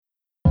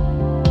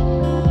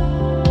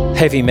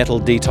Heavy metal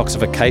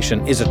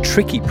detoxification is a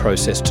tricky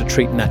process to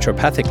treat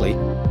naturopathically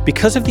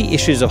because of the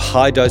issues of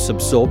high dose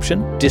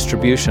absorption,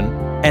 distribution,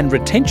 and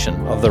retention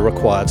of the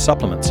required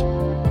supplements.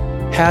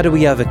 How do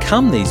we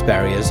overcome these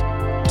barriers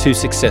to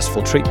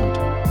successful treatment?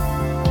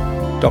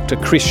 Dr.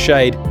 Chris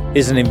Shade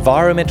is an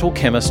environmental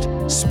chemist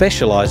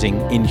specialising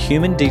in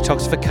human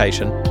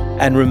detoxification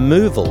and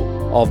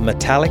removal of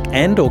metallic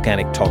and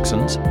organic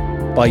toxins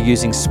by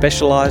using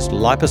specialised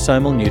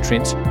liposomal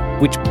nutrients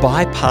which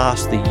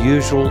bypass the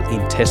usual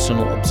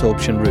intestinal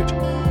absorption route.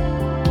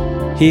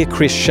 Hear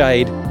Chris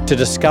Shade to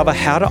discover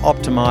how to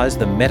optimise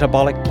the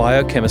metabolic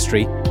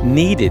biochemistry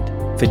needed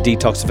for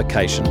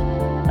detoxification,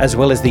 as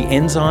well as the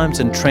enzymes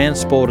and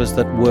transporters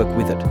that work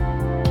with it.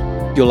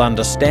 You'll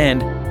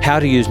understand how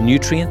to use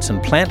nutrients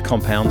and plant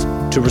compounds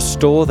to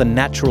restore the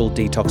natural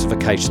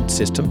detoxification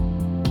system,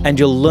 and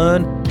you'll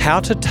learn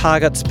how to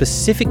target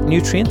specific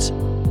nutrients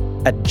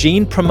at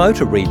gene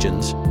promoter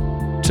regions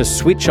to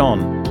switch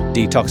on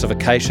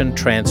detoxification,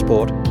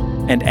 transport,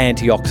 and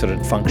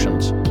antioxidant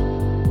functions.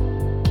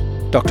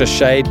 Dr.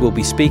 Shade will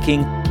be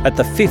speaking at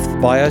the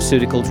 5th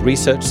Bioceuticals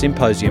Research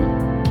Symposium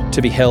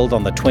to be held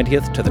on the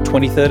 20th to the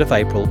 23rd of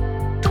April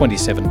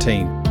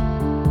 2017.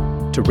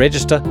 To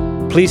register,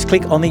 please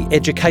click on the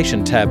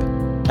Education tab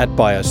at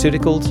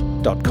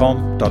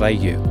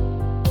bioceuticals.com.au.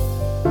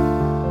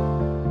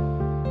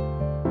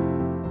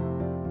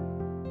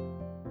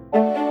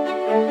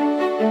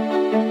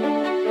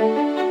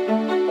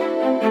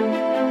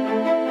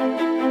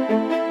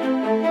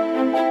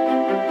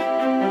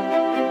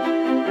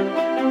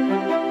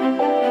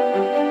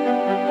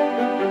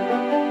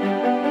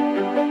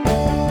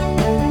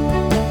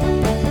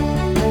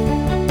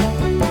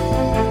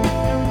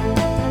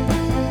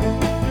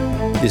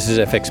 This is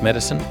FX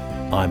Medicine.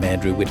 I'm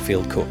Andrew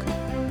Whitfield Cook.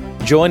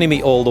 Joining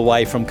me all the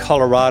way from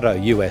Colorado,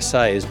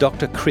 USA is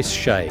Dr. Chris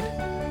Shade,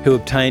 who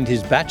obtained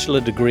his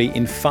bachelor degree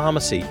in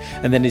pharmacy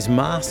and then his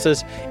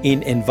master's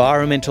in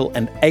environmental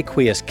and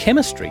aqueous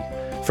chemistry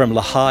from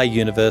Lehigh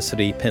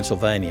University,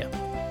 Pennsylvania.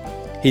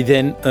 He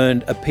then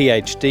earned a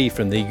PhD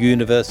from the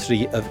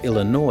University of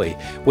Illinois,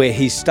 where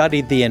he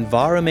studied the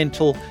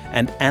environmental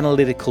and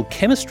analytical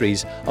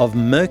chemistries of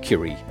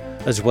mercury,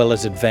 as well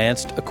as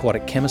advanced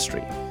aquatic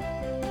chemistry.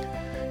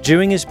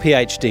 During his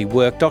PhD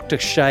work, Dr.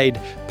 Shade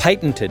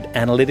patented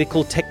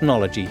analytical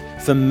technology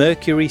for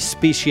mercury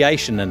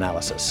speciation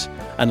analysis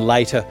and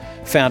later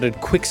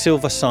founded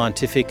Quicksilver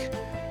Scientific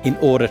in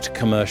order to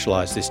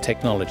commercialise this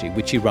technology,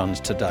 which he runs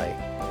today.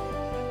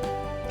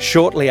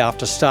 Shortly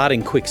after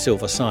starting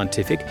Quicksilver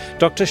Scientific,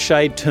 Dr.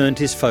 Shade turned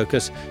his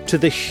focus to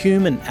the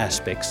human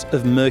aspects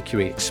of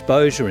mercury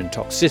exposure and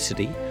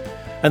toxicity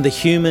and the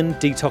human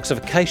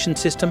detoxification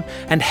system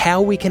and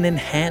how we can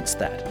enhance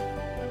that.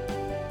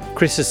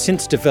 Chris has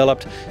since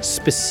developed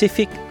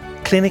specific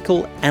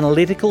clinical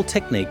analytical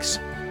techniques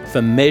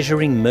for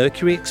measuring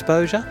mercury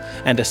exposure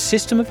and a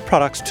system of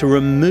products to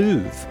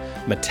remove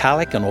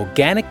metallic and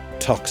organic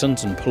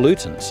toxins and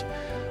pollutants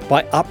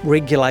by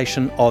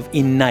upregulation of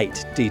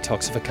innate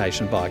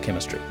detoxification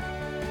biochemistry.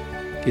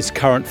 His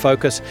current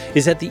focus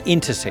is at the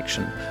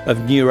intersection of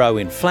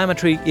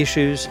neuroinflammatory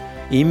issues,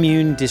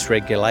 immune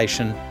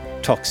dysregulation,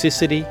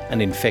 toxicity and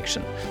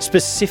infection,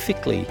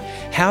 specifically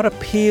how to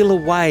peel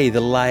away the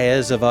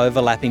layers of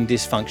overlapping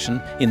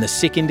dysfunction in the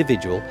sick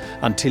individual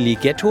until you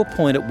get to a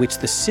point at which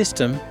the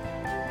system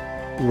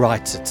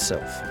rights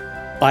itself.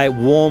 I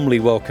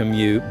warmly welcome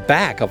you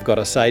back, I've got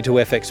to say, to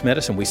FX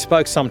Medicine. We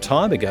spoke some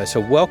time ago,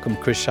 so welcome,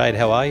 Chris Shade.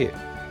 How are you?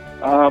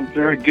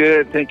 Very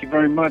good. Thank you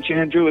very much,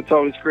 Andrew. It's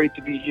always great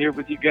to be here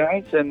with you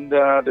guys and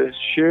to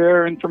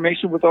share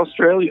information with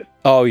Australia.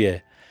 Oh,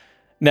 yeah.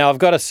 Now, I've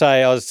got to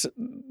say, I was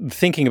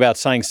thinking about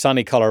saying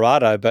sunny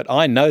Colorado, but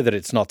I know that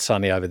it's not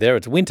sunny over there.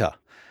 It's winter.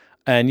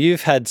 And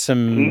you've had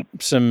some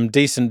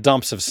decent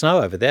dumps of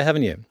snow over there,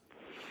 haven't you?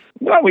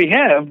 Well, we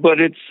have, but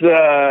it's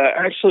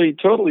actually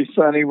totally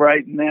sunny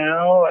right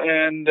now.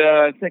 And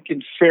I think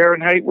in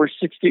Fahrenheit, we're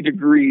 60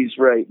 degrees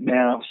right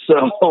now.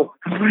 So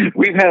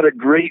we've had a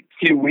great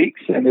few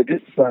weeks, and it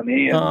is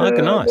sunny.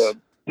 And, nice.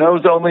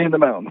 Snow's only in the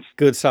mountains.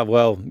 Good stuff.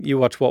 Well, you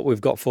watch what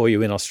we've got for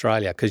you in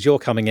Australia, because you're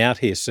coming out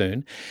here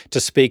soon to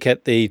speak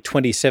at the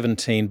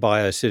 2017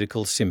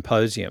 Bioceuticals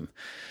Symposium.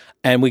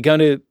 And we're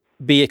going to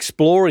be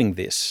exploring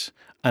this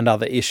and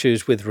other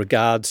issues with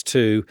regards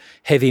to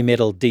heavy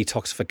metal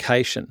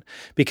detoxification,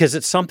 because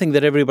it's something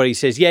that everybody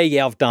says,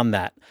 yeah, I've done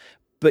that.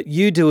 But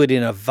you do it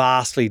in a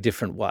vastly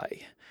different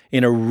way,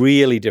 in a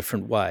really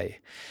different way,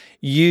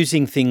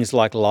 using things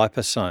like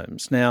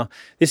liposomes. Now,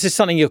 this is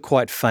something you're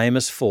quite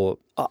famous for.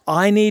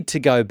 I need to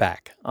go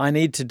back. I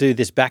need to do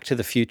this Back to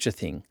the Future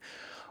thing.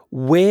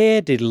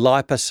 Where did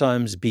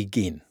liposomes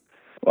begin?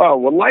 Well,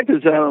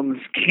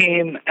 liposomes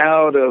came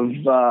out of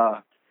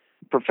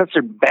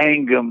Professor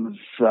Bangham's,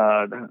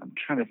 I'm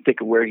trying to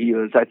think of where he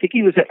was. I think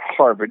he was at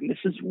Harvard, and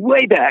this is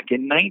way back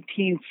in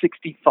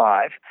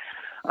 1965.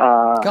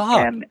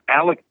 and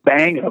Alec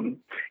Bangham.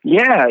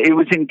 Yeah, it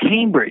was in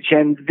Cambridge,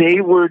 and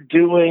they were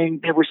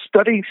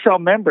studying cell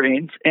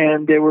membranes,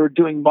 and they were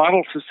doing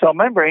models of cell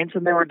membranes,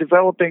 and they were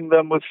developing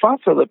them with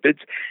phospholipids,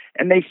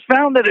 and they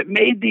found that it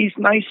made these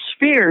nice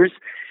spheres,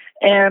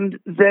 and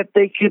that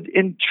they could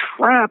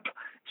entrap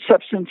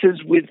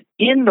substances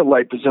within the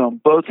liposome,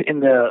 both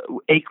in the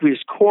aqueous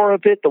core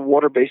of it, the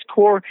water-based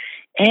core,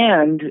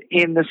 and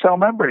in the cell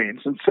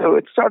membranes. And so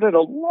it started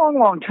a long,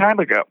 long time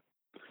ago.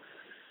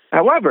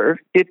 However,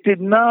 it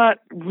did not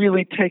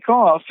really take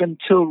off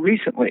until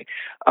recently.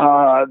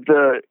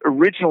 The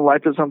original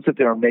liposomes that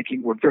they were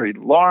making were very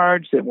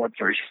large. They weren't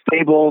very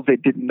stable. They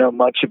didn't know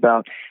much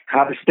about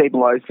how to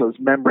stabilize those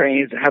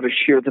membranes, how to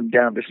shear them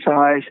down to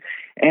size.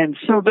 And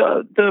so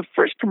the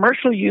first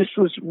commercial use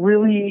was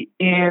really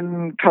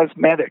in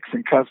cosmetics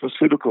and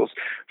cosmeceuticals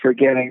for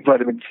getting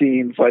vitamin C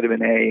and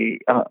vitamin A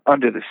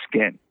under the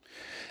skin.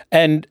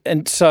 And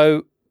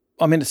so,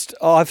 I mean,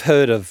 I've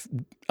heard of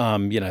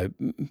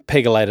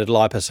pegylated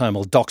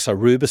liposomal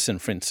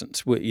doxorubicin, for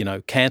instance,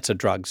 cancer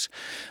drugs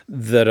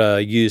that are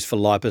used for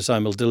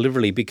liposomal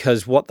delivery,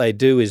 because what they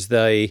do is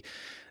they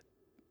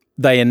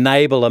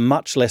enable a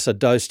much lesser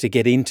dose to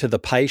get into the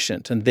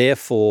patient, and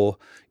therefore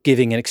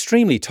giving an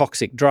extremely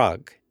toxic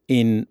drug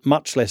in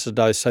much lesser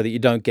dose so that you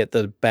don't get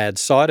the bad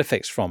side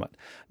effects from it.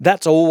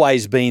 That's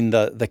always been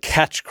the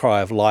catch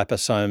cry of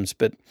liposomes,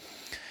 but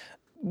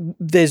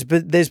there's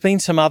been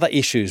some other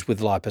issues with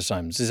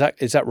liposomes. Is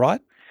that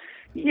right?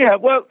 Yeah,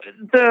 well,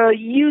 the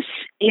use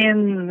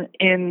in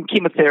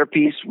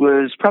chemotherapies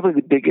was probably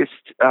the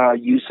biggest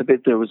use of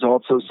it. There was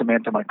also some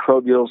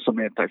antimicrobials, some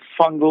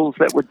antifungals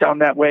that were done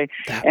that way.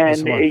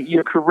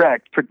 You're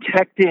correct.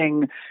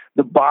 Protecting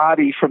the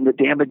body from the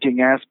damaging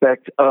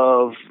aspect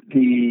of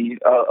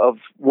of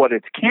what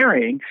it's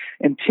carrying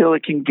until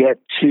it can get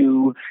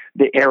to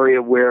the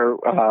area where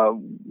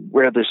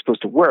they're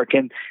supposed to work.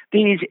 And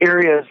these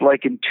areas,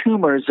 like in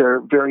tumors, are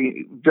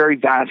very, very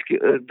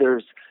vascular.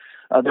 They're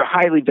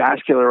highly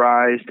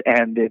vascularized,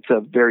 and it's a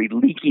very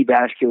leaky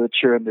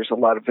vasculature, and there's a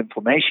lot of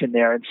inflammation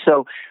there. And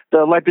so the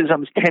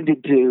liposomes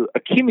tended to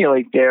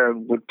accumulate there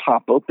and would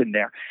pop open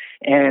there.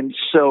 And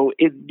so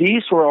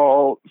these were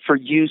all for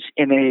use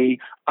in a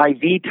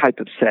IV type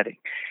of setting.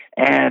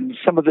 And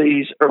some of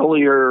these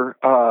earlier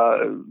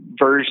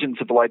versions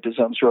of the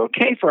liposomes were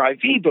okay for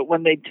IV, but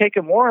when they'd take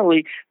them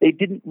orally, they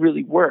didn't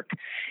really work.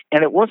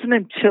 And it wasn't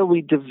until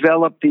we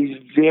developed these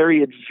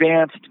very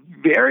advanced,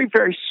 very,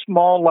 very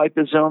small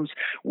liposomes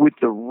with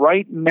the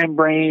right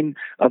membrane,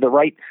 the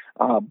right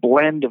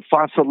blend of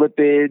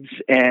phospholipids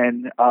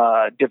and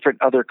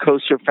different other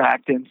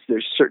co-surfactants.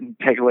 There's certain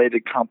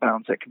pegylated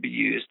compounds that can be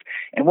used.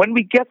 And when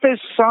we get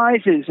those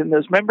sizes and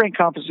those membrane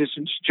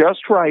compositions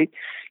just right,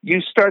 you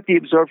start the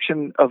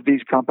absorption of these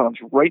compounds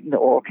right in the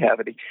oral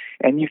cavity.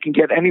 And you can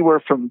get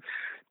anywhere from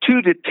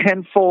 2 to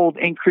 10-fold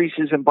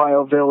increases in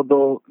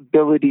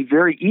bioavailability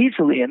very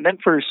easily. And then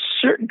for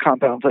certain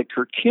compounds like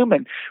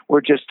curcumin,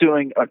 we're just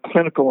doing a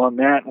clinical on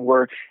that, and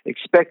we're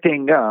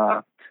expecting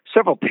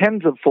several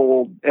tens of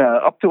fold,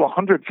 up to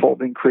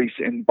 100-fold increase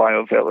in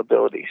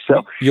bioavailability.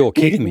 So you're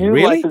kidding me,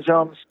 really?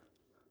 Liposomes,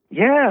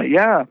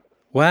 yeah.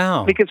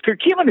 Wow. Because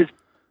curcumin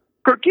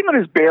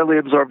is barely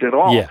absorbed at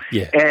all.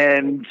 Yeah.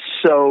 And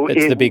so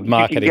it's the big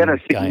marketing you can get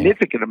a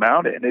significant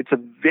amount, and it's a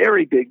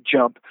very big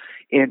jump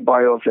in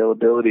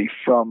bioavailability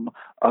from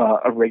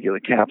a regular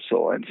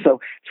capsule. And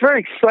so it's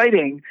very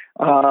exciting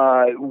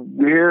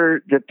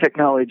where the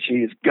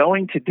technology is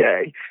going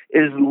today,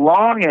 as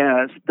long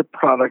as the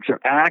products are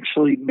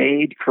actually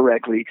made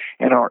correctly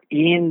and are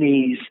in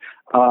these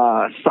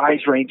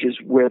size ranges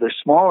where they're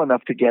small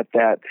enough to get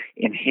that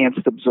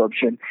enhanced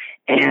absorption,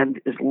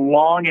 and as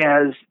long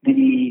as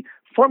the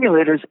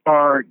formulators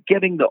are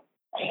getting the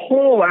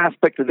whole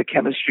aspect of the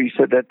chemistry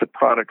so that the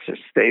products are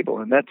stable,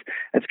 and that's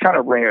kind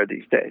of rare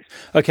these days.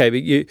 Okay,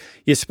 but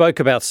you spoke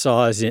about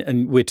size,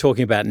 and we're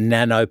talking about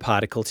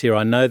nanoparticles here.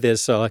 I know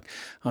there's I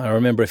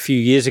remember a few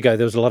years ago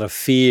there was a lot of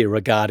fear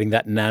regarding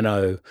that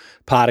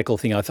nanoparticle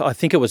thing. I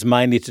think it was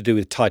mainly to do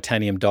with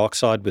titanium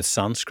dioxide with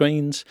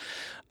sunscreens.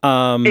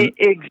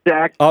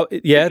 Exactly. Oh,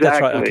 yeah, exactly.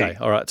 That's right. Okay,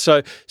 all right.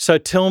 So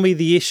tell me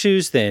the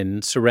issues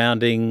then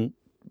surrounding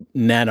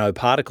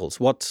nanoparticles.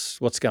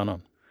 What's going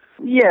on?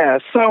 Yeah,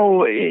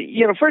 so,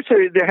 first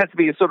there has to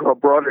be a sort of a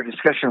broader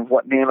discussion of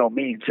what nano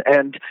means.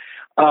 And,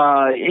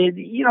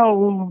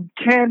 10,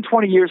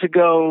 20 years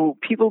ago,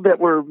 people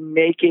that were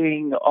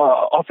making,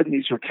 often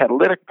these were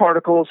catalytic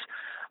particles,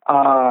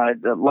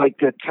 like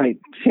the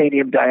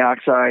titanium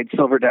dioxide,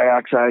 silver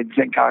dioxide,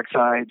 zinc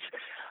oxides.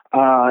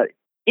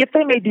 If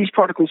they made these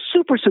particles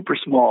super, super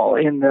small,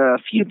 in a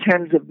few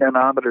tens of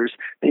nanometers,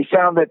 they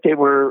found that they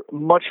were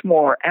much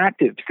more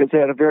active because they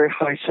had a very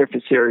high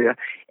surface area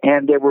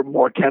and they were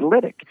more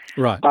catalytic.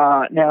 Right.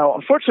 Now,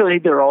 unfortunately,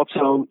 they're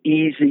also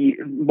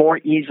more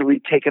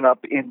easily taken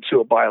up into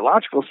a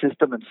biological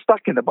system and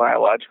stuck in the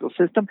biological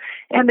system,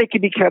 and they can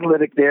be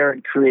catalytic there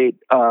and create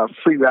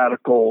free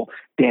radical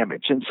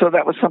damage. And so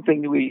that was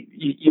something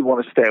you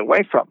want to stay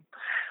away from.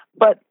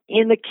 But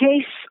in the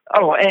case,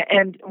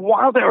 and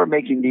while they were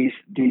making these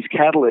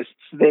catalysts,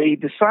 they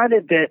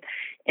decided that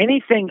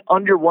anything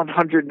under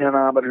 100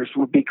 nanometers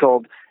would be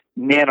called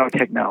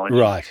nanotechnology.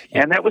 Right.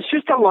 Yeah. And that was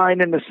just a line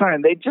in the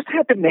sign. They just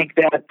had to make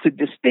that to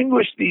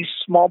distinguish these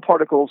small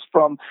particles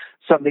from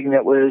something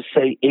that was,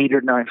 say, 800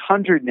 or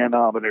 900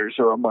 nanometers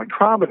or a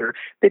micrometer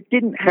that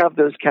didn't have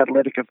those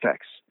catalytic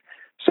effects.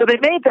 So they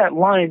made that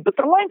line, but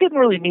the line didn't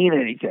really mean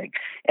anything.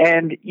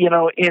 And,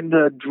 in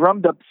the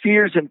drummed up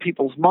fears in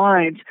people's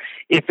minds,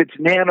 if it's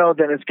nano,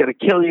 then it's going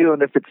to kill you,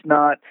 and if it's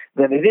not,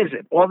 then it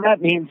isn't. Well,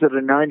 that means that a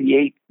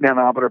 98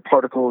 nanometer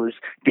particle is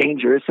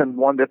dangerous and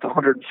one that's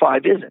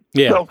 105 isn't.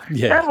 So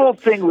that whole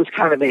thing was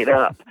kind of made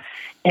up.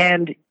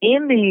 And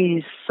in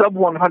these sub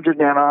 100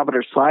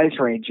 nanometer size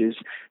ranges,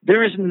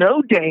 there is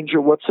no danger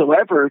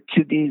whatsoever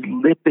to these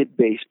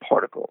lipid-based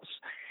particles.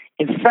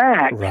 In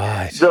fact,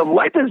 the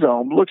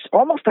liposome looks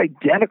almost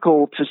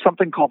identical to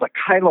something called a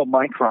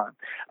chylomicron.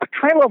 A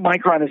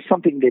chylomicron is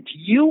something that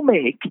you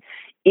make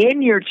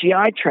in your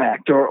GI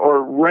tract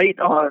or right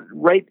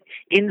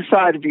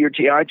inside of your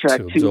GI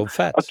tract to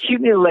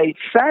accumulate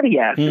fatty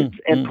acids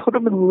and put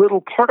them in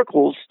little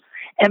particles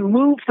and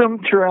move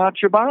them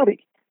throughout your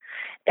body.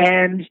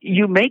 And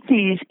you make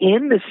these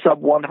in the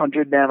sub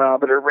 100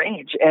 nanometer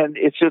range, and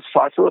it's just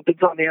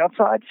phospholipids on the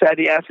outside,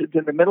 fatty acids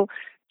in the middle,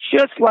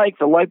 just like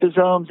the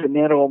liposomes and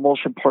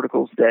nanoemulsion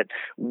particles that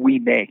we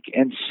make.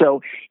 And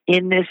so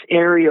in this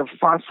area of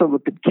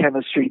phospholipid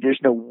chemistry, there's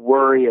no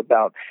worry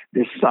about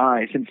this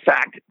size. In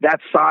fact,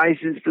 that size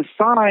is the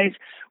size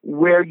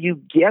where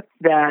you get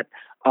that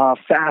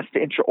fast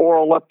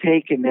intraoral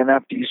uptake, and then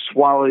after you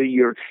swallow,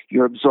 you're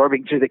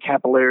absorbing through the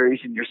capillaries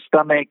in your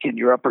stomach and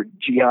your upper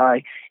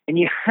GI. And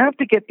you have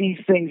to get these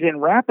things in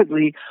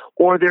rapidly,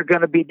 or they're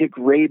going to be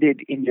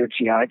degraded in your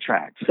GI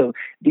tract. So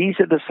these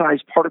are the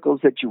size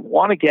particles that you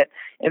want to get.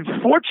 And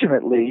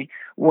fortunately,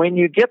 when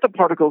you get the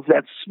particles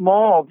that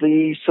small,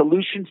 the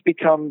solutions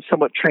become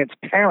somewhat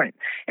transparent.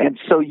 And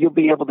so you'll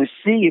be able to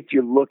see, if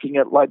you're looking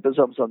at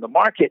liposomes on the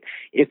market,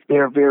 if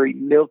they're very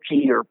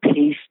milky or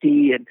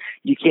pasty and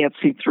you can't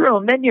see through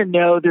them, then you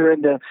know they're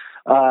in the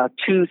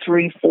 200,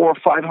 300,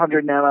 400,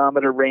 500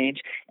 nanometer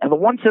range. And the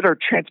ones that are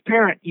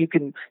transparent, you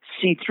can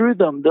see through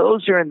them.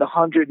 Those are in the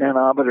 100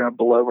 nanometer and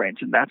below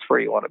range, and that's where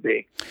you want to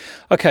be.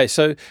 Okay,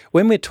 so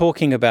when we're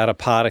talking about a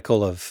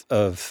particle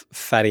of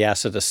fatty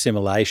acid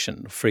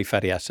assimilation, free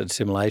fatty acid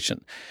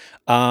assimilation,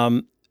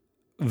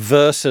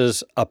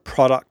 versus a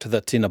product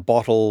that's in a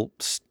bottle,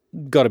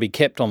 got to be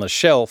kept on the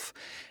shelf,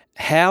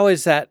 how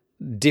is that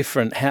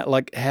different?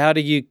 How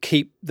do you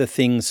keep the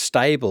thing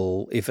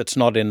stable if it's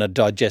not in a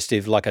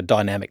digestive, like a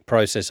dynamic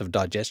process of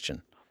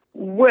digestion?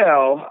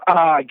 Well,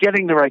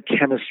 getting the right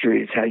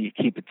chemistry is how you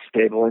keep it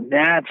stable, and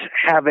that's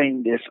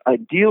having this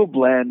ideal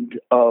blend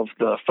of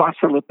the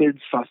phospholipids.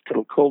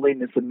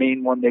 Phosphatidylcholine is the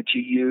main one that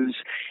you use,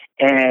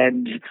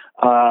 and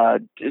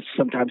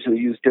sometimes you'll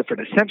use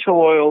different essential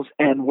oils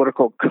and what are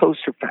called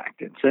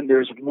co-surfactants. And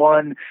there's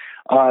one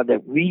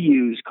that we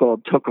use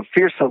called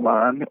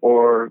tocophersolane,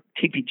 or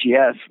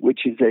TPGS,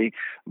 which is a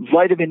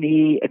vitamin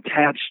E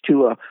attached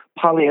to a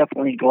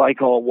polyethylene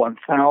glycol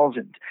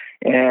 1000.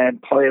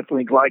 And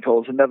polyethylene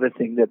glycol is another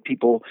thing that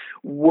people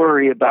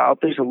worry about.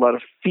 There's a lot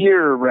of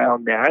fear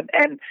around that.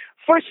 And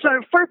for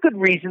good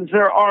reasons.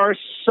 There are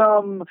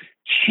some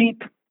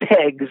cheap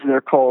PEGs,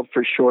 they're called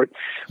for short,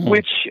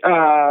 which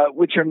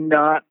are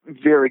not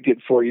very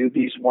good for you.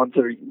 These ones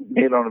are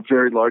made on a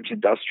very large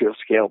industrial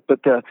scale.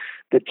 But the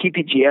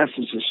TPGS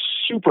is a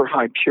super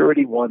high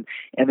purity one,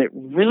 and it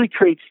really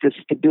creates the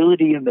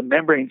stability in the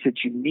membranes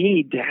that you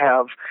need to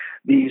have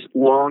these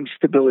long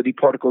stability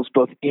particles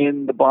both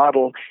in the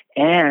bottle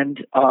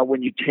and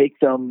when you take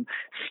them,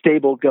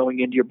 stable going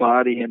into your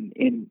body and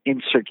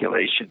in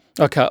circulation.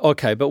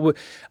 Okay, but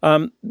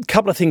a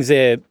couple of things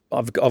there.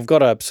 I've got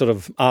to sort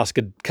of ask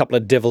a couple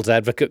of devil's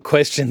advocate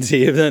questions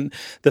here. Then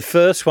the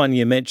first one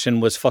you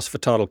mentioned was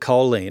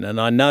phosphatidylcholine, and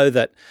I know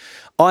that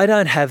I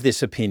don't have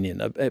this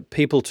opinion.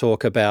 People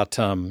talk about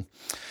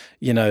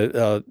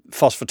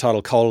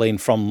phosphatidylcholine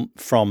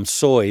from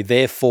soy,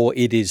 therefore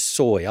it is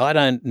soy. I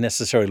don't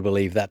necessarily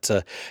believe that's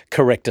a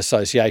correct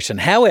association.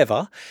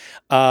 However,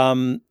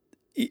 I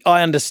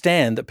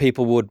understand that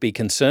people would be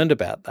concerned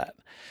about that.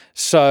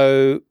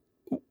 So,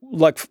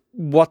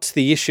 what's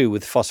the issue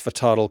with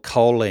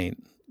phosphatidylcholine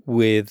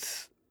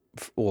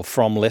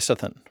from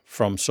lecithin,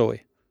 from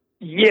soy?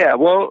 Yeah,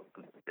 well,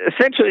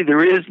 essentially,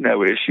 there is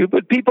no issue,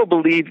 but people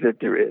believe that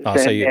there is.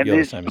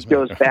 This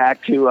goes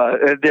back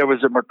to there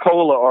was a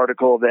Mercola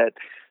article that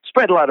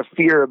spread a lot of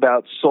fear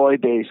about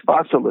soy-based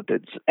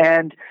phospholipids.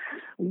 And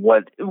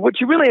what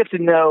you really have to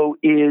know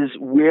is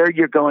where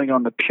you're going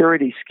on the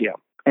purity scale.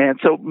 And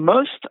so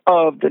most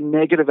of the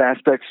negative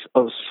aspects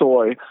of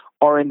soy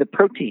are in the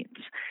proteins.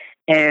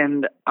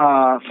 And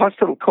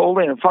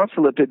phosphatidylcholine and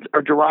phospholipids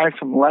are derived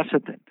from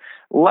lecithin.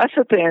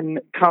 Lecithin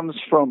comes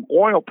from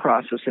oil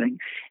processing,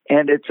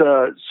 and it's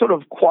a sort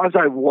of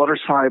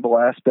quasi-water-soluble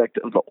aspect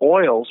of the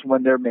oils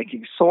when they're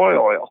making soy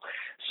oil.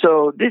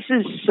 So this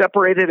is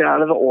separated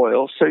out of the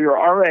oil, so you're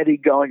already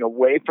going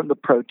away from the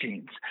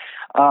proteins.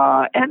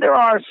 And there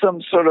are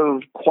some sort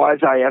of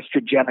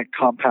quasi-estrogenic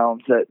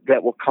compounds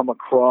that will come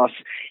across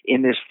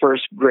in this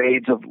first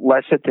grades of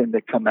lecithin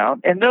that come out.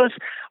 And those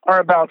are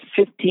about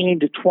 15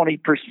 to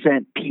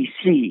 20%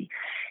 PC.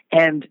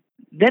 And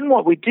then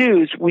what we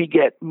do is we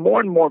get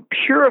more and more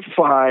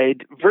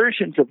purified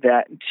versions of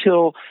that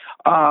until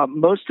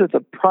most of the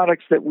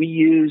products that we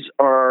use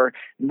are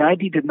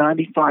 90 to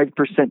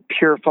 95%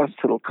 pure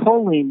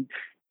phosphatidylcholine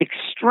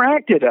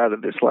extracted out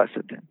of this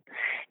lecithin.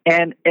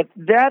 And at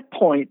that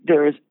point,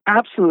 there is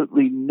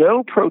absolutely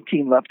no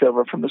protein left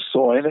over from the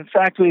soy. And in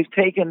fact, we've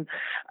taken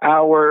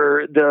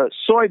the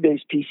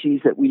soy-based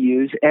PCs that we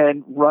use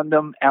and run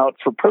them out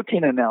for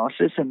protein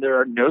analysis, and there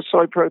are no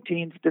soy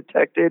proteins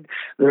detected.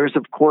 There's,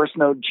 of course,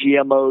 no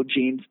GMO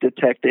genes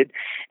detected.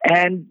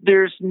 And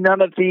there's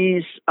none of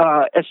these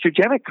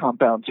estrogenic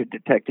compounds are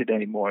detected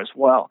anymore as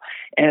well.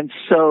 And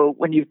so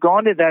when you've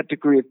gone to that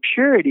degree of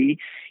purity,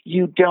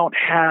 you don't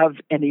have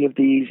any of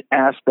these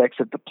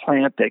aspects of the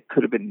plant that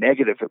could have been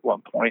negative at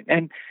one point.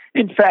 And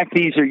in fact,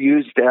 these are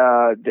used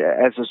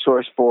as a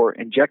source for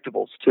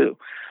injectables too.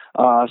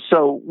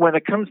 So when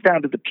it comes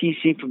down to the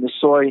PC from the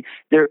soy,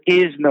 there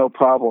is no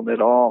problem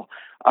at all.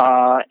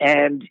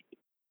 And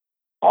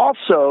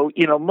also,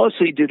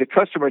 mostly due to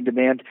customer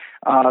demand,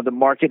 the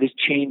market has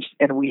changed,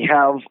 and we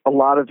have a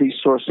lot of these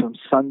sourced from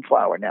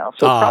sunflower now.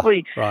 So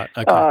probably right.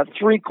 Okay.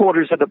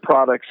 3/4 of the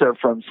products are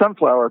from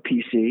sunflower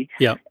PC,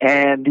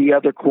 and the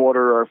other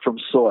quarter are from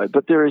soy.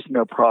 But there is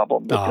no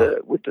problem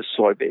with the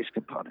soy-based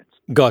components.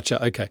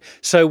 Gotcha. Okay.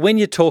 So when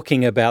you're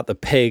talking about the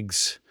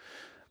pegs,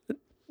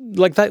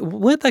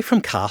 weren't they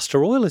from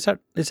castor oil? Is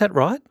that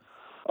right?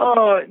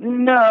 Oh,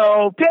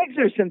 no. Pegs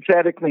are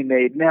synthetically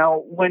made.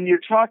 Now, when you're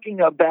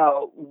talking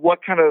about what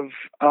kind of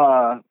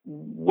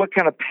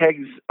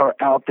pegs are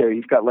out there,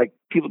 you've got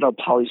people know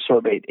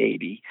polysorbate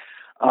 80.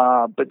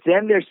 But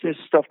then there's this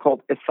stuff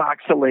called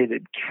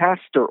ethoxylated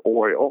castor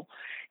oil,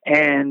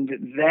 and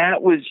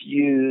that was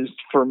used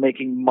for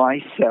making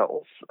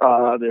micelles.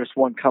 There's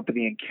one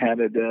company in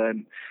Canada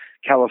and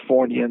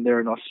California, and they're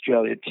in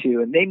Australia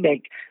too, and they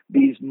make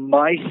these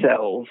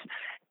micelles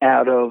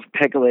out of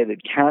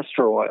pegylated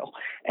castor oil.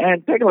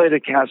 And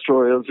pegylated castor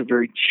oil is a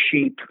very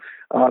cheap,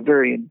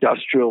 very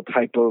industrial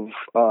type of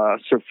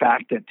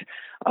surfactant.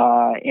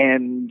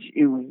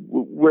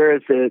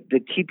 Whereas the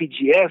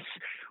TPGS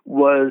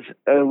was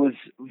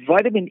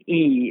vitamin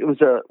E. It was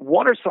a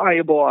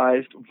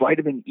water-solubilized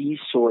vitamin E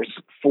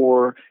source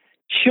for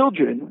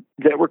children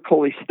that were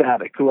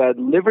cholestatic, who had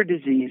liver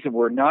disease and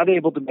were not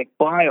able to make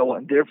bile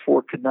and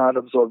therefore could not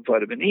absorb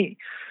vitamin E.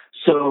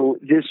 So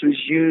this was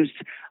used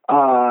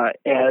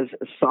as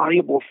a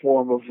soluble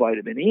form of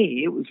vitamin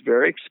E. It was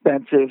very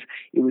expensive.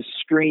 It was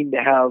screened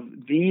to have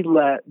the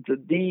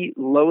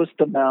lowest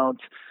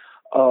amount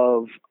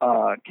of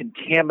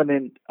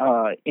contaminant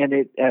in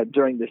it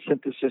during the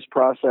synthesis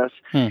process,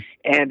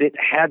 and it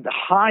had the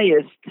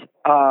highest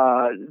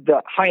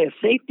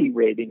safety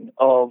rating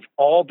of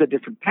all the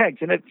different pegs.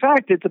 And in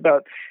fact, it's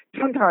about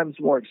 10 times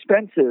more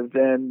expensive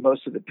than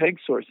most of the peg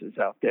sources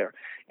out there.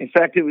 In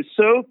fact, it was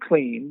so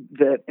clean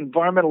that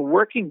Environmental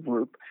Working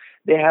Group,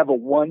 they have a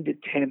 1 to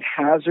 10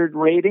 hazard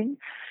rating,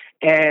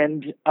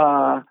 and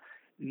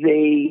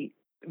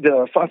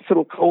the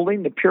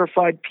phosphatidylcholine, the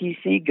purified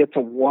PC, gets a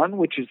 1,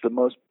 which is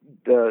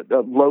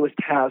the lowest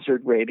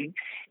hazard rating,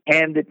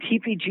 and the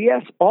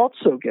TPGS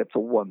also gets a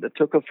 1, the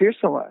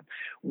tocophersolane.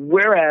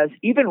 Whereas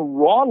even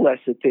raw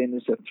lecithin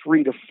is a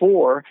 3 to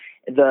 4.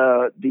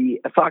 The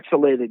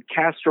ethoxylated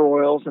castor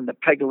oils and the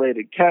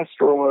pegylated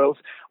castor oils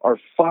are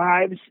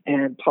 5s,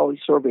 and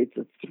polysorbate's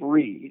a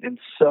 3. And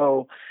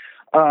so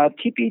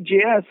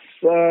TPGS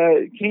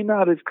came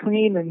out as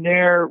clean in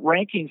their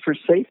ranking for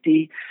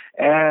safety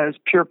as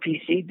pure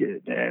PC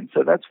did, and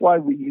so that's why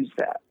we use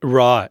that.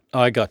 Right,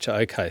 I gotcha.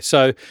 Okay,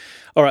 so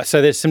all right,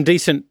 so there's some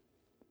decent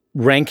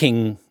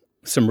ranking,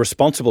 some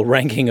responsible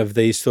ranking of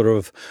these sort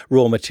of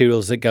raw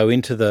materials that go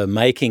into the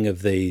making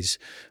of these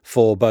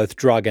for both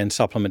drug and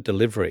supplement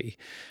delivery.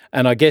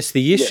 And I guess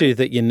the issue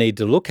that you need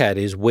to look at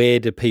is, where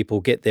do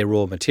people get their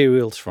raw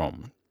materials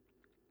from?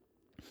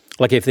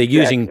 Like if they're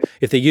using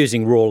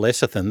raw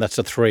lecithin, that's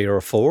a 3 or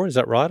a 4, is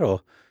that right?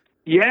 Or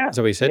yeah, is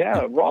that what you said?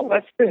 Yeah, raw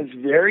lecithin is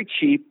very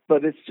cheap,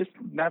 but it's just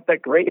not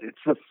that great. It's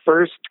the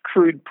first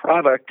crude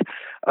product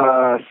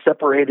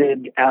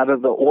separated out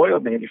of the oil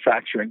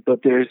manufacturing.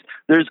 But there's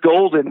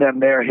gold in them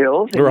there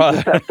hills, and you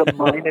just have to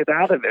mine it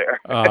out of there.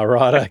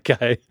 Right,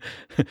 okay.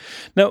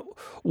 Now,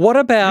 what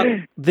about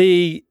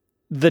the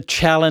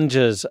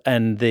challenges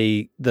and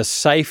the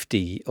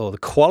safety or the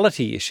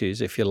quality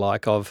issues, if you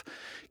like, of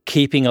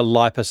keeping a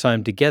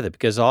liposome together?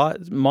 Because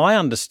my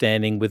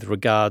understanding with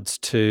regards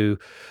to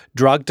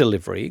drug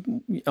delivery,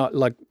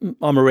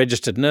 I'm a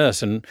registered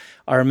nurse, and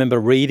I remember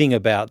reading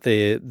about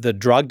the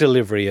drug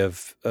delivery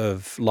of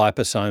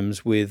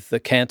liposomes with the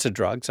cancer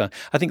drugs. I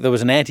think there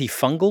was an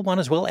antifungal one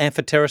as well,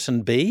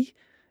 amphotericin B.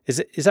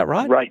 Is that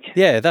right? Right.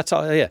 Yeah, that's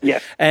yeah. Yeah.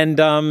 And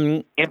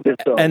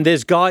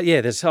there's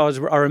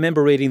I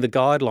remember reading the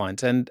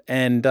guidelines,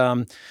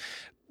 and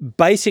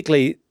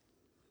basically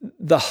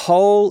the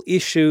whole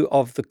issue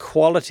of the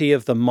quality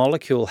of the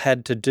molecule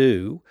had to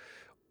do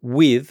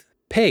with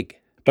PEG.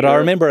 But I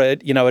remember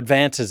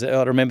advances.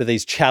 I remember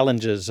these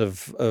challenges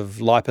of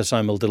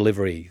liposomal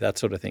delivery, that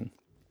sort of thing.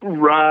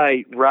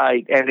 Right.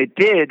 And it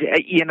did.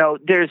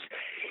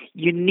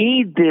 You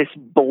need this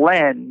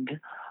blend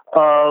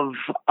of,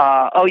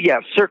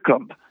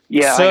 Circum.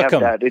 Yeah,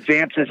 Circum. I have that.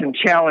 Advances and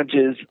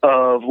challenges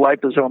of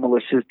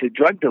liposomal-assisted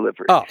drug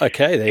delivery. Oh,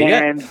 okay, there you go.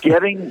 And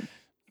getting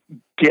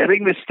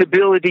the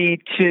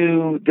stability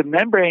to the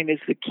membrane is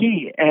the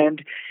key.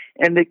 And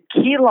the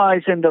key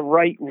lies in the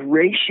right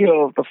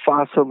ratio of the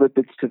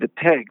phospholipids to the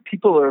PEG.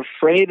 People are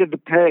afraid of the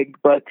PEG,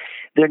 but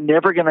they're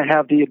never going to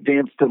have the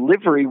advanced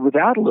delivery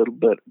without a little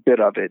bit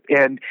of it.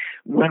 And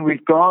when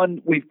we've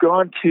gone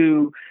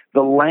to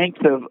the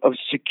length of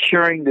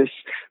securing this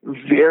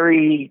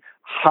very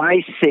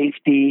high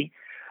safety,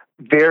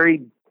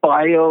 very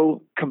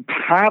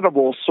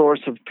biocompatible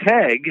source of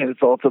PEG, and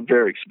it's also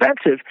very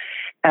expensive,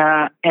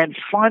 and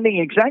finding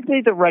exactly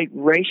the right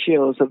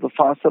ratios of the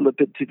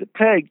phospholipid to the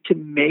PEG to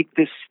make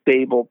this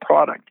stable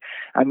product.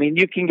 I mean,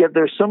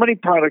 there's so many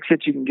products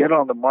that you can get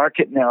on the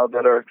market now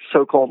that are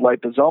so-called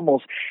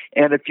liposomals,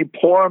 and if you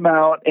pour them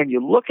out and you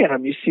look at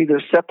them, you see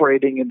they're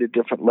separating into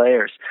different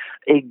layers.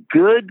 A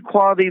good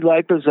quality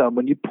liposome,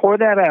 when you pour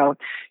that out,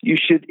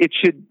 it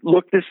should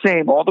look the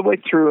same all the way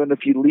through, and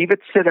if you leave it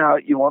sit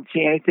out, you won't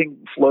see anything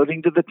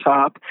floating to the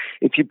top.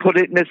 If you put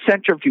it in a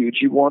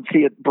centrifuge, you won't see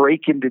it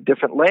break into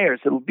different layers.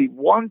 It'll be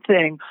one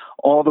thing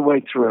all the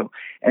way through.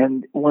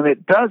 And when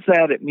it does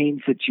that, it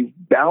means that you've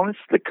balanced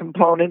the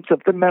components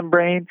of the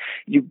membrane.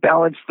 You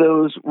balance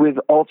those with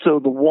also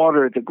the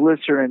water, the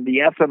glycerin, the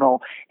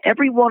ethanol.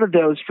 Every one of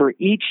those for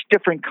each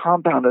different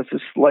compound has a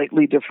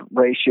slightly different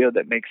ratio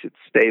that makes it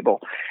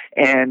stable.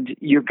 And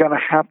you're going to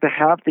have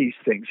these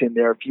things in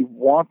there. If you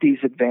want these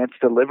advanced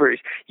deliveries,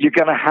 you're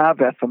going to have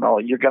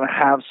ethanol. You're going to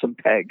have some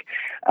PEG.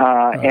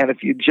 And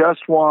if you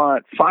just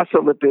want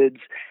phospholipids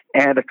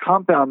and a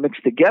compound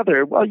mixed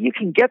together, well, you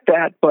can get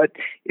that, but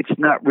it's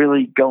not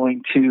really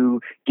going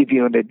to give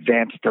you an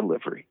advanced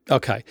delivery.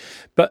 Okay.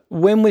 But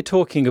when we're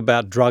talking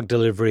about drug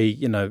delivery,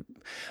 a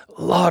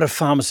lot of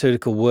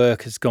pharmaceutical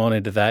work has gone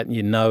into that, and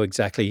you know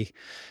exactly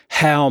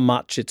how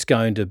much it's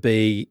going to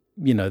be.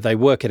 They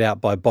work it out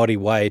by body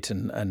weight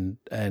and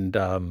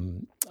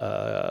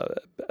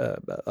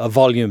a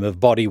volume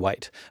of body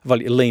weight,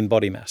 lean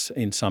body mass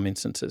in some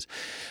instances.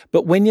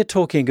 But when you're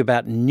talking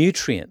about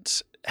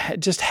nutrients,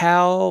 just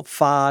how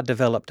far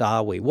developed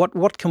are we?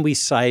 What can we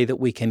say that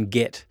we can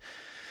get,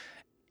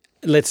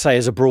 let's say,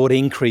 as a broad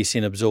increase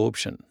in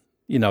absorption?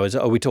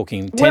 Are we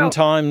talking 10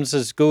 times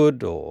as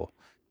good or?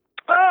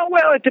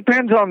 Well, it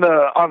depends on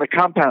the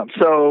compound.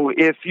 So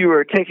if you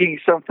were taking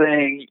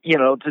something,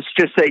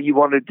 just say you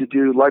wanted to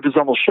do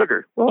liposomal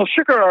sugar. Well,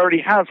 sugar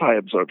already has high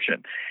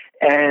absorption.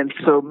 And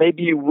so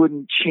maybe you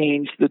wouldn't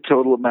change the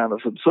total amount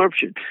of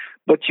absorption,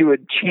 but you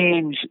would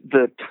change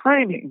the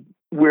timing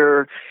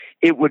where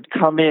it would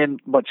come in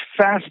much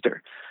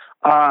faster.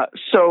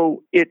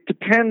 So it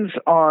depends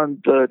on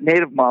the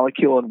native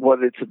molecule and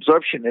what its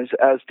absorption is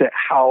as to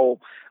how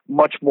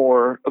much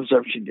more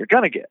absorption you're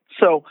going to get.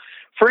 So,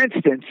 for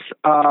instance,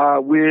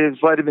 with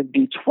vitamin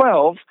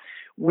B12,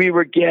 we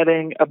were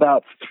getting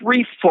about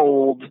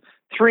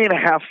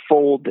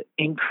 3.5-fold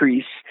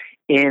increase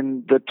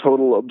in the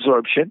total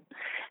absorption.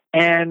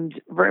 And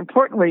very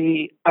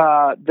importantly,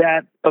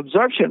 that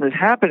absorption is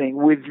happening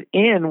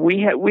within,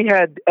 we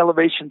had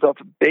elevations off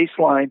of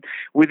baseline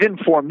within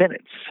 4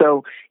 minutes.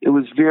 So it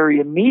was very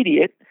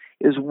immediate,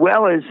 as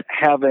well as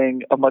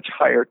having a much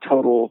higher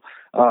total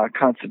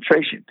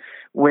concentration.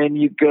 When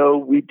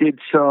we did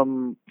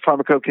some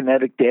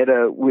pharmacokinetic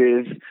data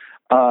with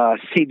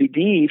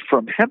CBD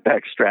from hemp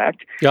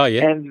extract. Oh,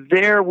 yeah. And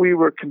there we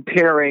were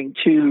comparing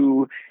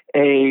to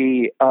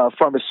a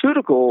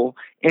pharmaceutical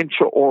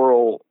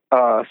intraoral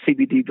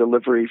CBD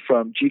delivery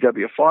from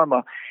GW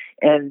Pharma.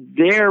 And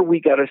there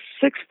we got a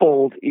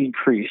 6-fold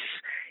increase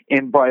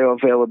in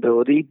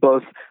bioavailability,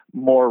 both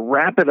more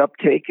rapid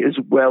uptake as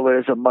well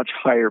as a much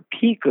higher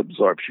peak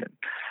absorption.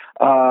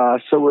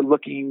 So we're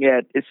looking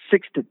at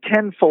 6 to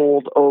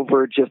 10-fold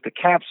over just a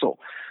capsule.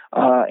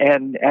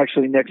 And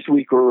actually next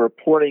week we're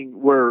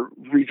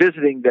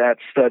revisiting that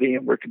study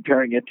and we're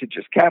comparing it to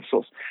just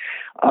capsules.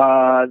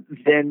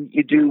 Then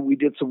we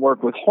did some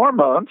work with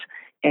hormones,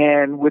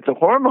 and with the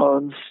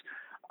hormones,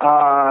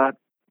 hormones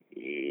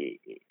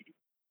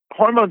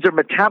are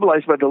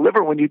metabolized by the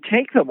liver when you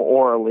take them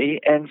orally,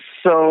 and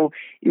so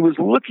it was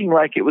looking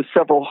like it was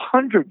several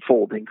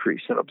hundred-fold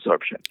increase in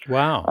absorption.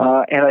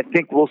 Wow. And I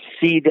think we'll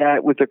see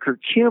that with the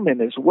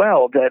curcumin as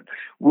well, that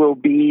will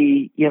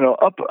be,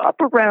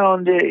 up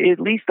around at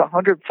least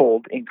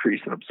 100-fold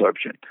increase in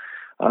absorption.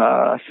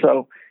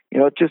 So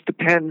it just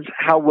depends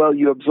how well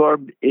you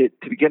absorb it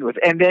to begin with.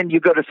 And then you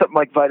go to something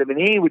like vitamin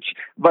C, which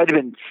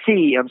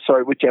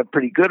have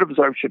pretty good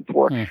absorption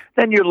for.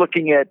 Then you're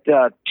looking at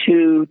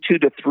 2 to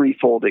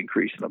 3-fold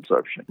increase in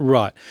absorption.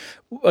 Right.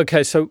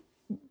 Okay, so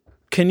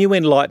Can you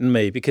enlighten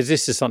me? Because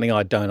this is something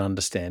I don't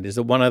understand, is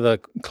that one of the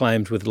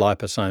claims with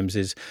liposomes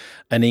is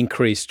an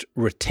increased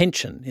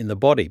retention in the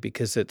body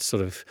because it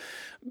sort of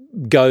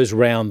goes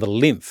round the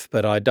lymph,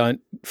 but I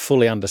don't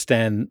fully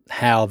understand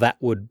how that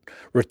would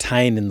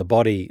retain in the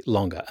body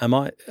longer. Am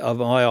I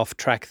off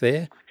track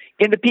there?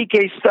 In the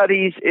PK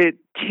studies, it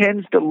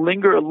tends to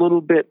linger a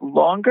little bit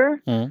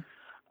longer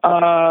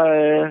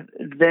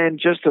than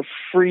just a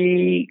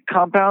free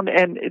compound.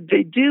 And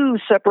they do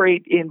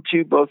separate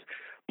into both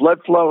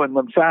blood flow and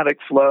lymphatic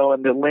flow,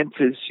 and the lymph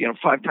is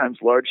 5 times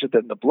larger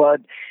than the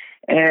blood.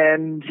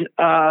 And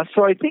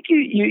so I think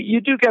you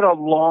do get a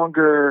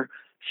longer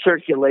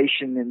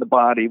circulation in the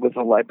body with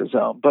a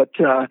liposome. But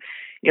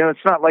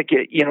it's not like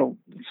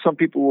some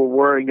people were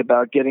worrying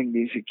about getting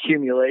these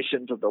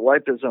accumulations of the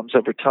liposomes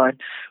over time,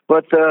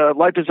 but the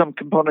liposome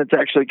components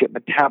actually get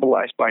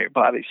metabolized by your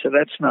body, so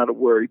that's not a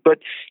worry. But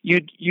you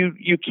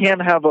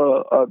can have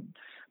a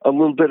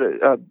little bit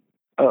of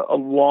a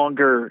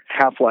longer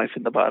half-life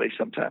in the body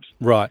sometimes.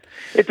 Right.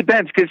 It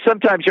depends, because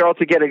sometimes you're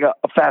also getting a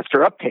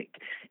faster uptake,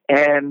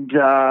 and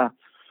so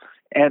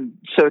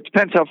it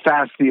depends how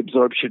fast the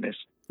absorption is.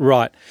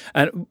 Right.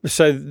 And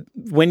so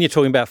when you're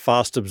talking about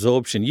fast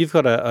absorption, you've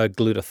got a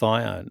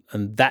glutathione,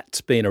 and that's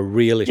been a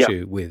real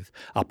issue with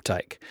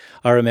uptake.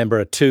 I remember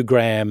a 2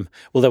 gram,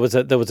 well, there was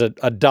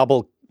a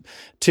double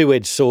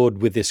two-edged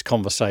sword with this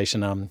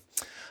conversation.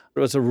 It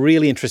was a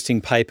really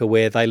interesting paper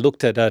where they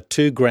looked at a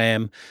 2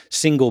 gram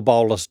single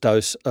bolus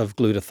dose of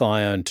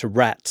glutathione to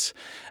rats,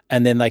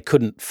 and then they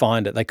couldn't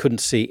find it. They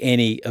couldn't see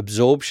any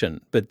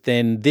absorption. But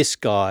then this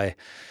guy,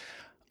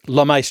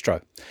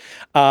 LeMaestro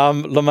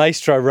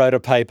wrote a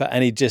paper,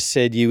 and he just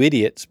said, you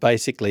idiots,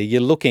 basically,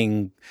 you're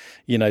looking,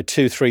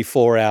 2, 3,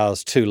 4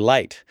 hours too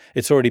late.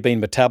 It's already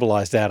been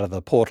metabolized out of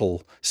the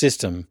portal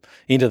system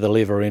into the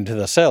liver, into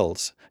the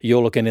cells.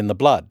 You're looking in the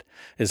blood.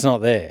 It's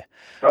not there.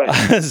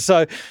 Right.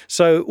 So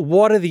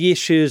what are the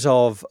issues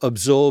of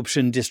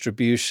absorption,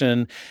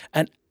 distribution,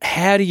 and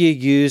how do you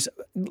use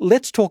 –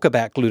 let's talk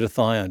about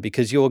glutathione,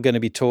 because you're going to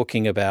be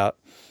talking about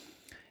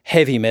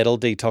heavy metal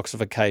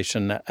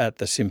detoxification at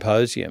the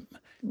symposium.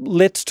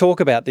 Let's talk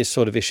about this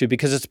sort of issue,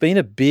 because it's been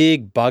a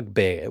big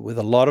bugbear with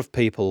a lot of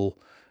people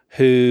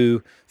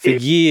who, for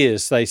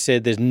years, they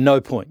said there's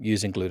no point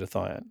using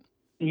glutathione.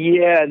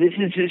 Yeah, this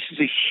is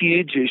a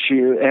huge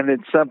issue, and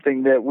it's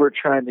something that we're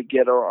trying to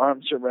get our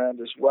arms around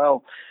as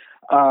well.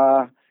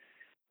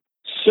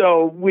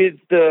 So with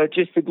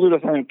just the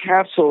glutathione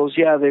capsules,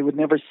 they would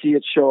never see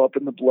it show up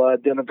in the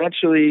blood. Then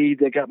eventually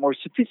they got more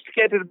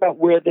sophisticated about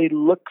where they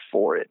look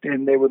for it,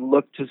 and they would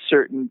look to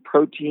certain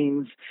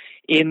proteins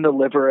in the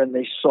liver, and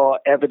they saw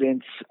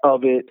evidence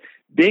of it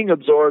being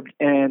absorbed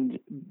and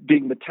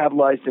being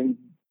metabolized and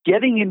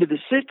getting into the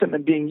system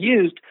and being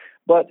used,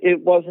 but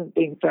it wasn't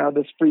being found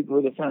as free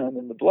glutathione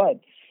in the blood.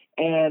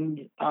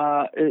 And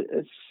a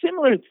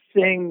similar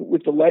thing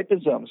with the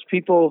liposomes.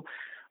 People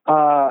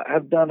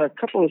have done a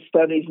couple of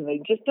studies, and they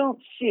just don't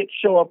see it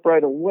show up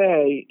right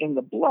away in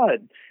the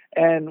blood.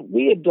 And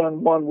we had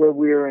done one where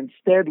we were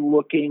instead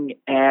looking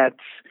at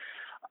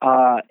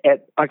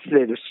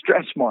oxidative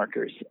stress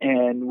markers,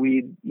 and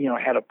we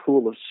had a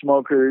pool of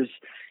smokers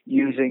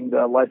using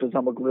the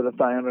liposomal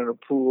glutathione and a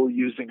pool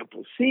using a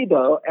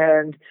placebo,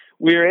 and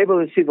we were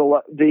able to see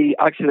the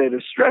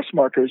oxidative stress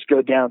markers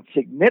go down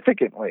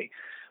significantly.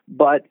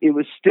 But it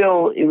was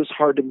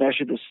hard to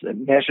measure the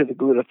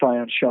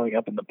glutathione showing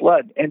up in the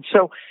blood. And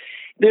so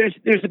there's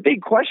a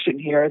big question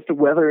here as to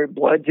whether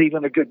blood's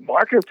even a good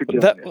marker for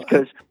doing this.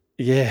 Because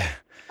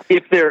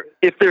if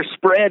they're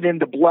spread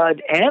into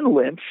blood and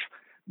lymph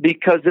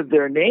because of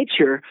their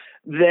nature,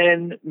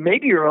 then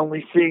maybe you're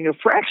only seeing a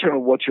fraction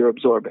of what you're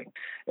absorbing.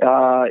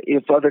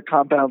 If other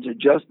compounds are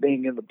just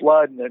being in the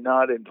blood and they're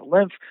not in the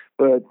lymph,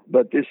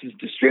 but this is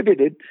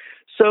distributed.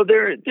 So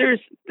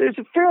there's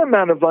a fair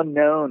amount of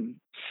unknown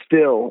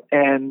still,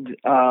 and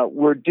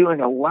we're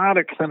doing a lot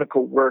of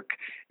clinical work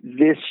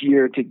this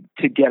year to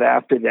get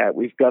after that.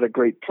 We've got a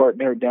great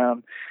partner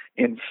down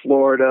in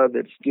Florida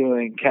that's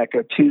doing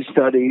CACO2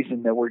 studies,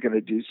 and then we're going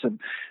to do some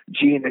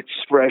gene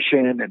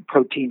expression and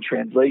protein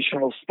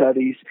translational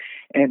studies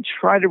and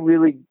try to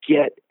really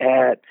get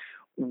at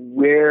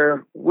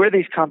where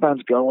these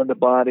compounds go in the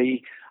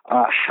body,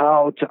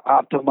 how to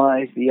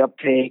optimize the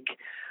uptake,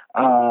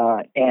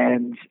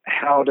 and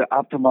how to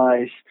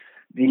optimize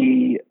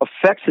the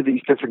effects of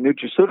these different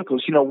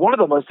nutraceuticals. One of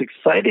the most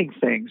exciting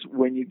things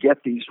when you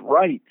get these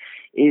right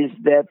is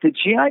that the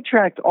GI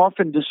tract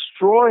often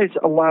destroys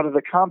a lot of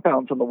the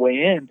compounds on the way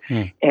in,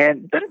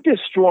 and doesn't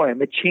destroy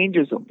them, it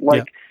changes them.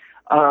 Like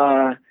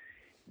curcumin,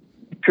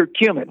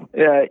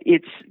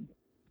 it's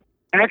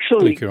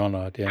actually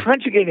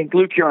conjugating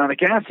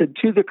glucuronic acid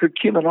to the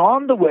curcumin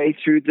on the way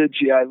through the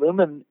GI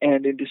lumen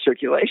and into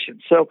circulation.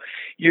 So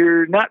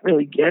you're not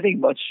really getting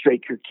much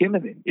straight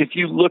curcumin in. If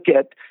you look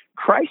at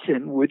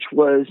chrysin, which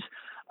was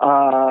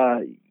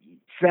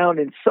found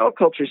in cell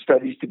culture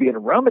studies to be an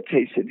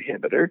aromatase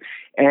inhibitor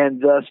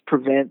and thus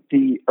prevent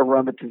the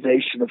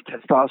aromatization of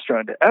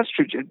testosterone to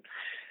estrogen,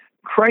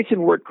 chrysin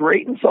worked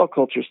great in cell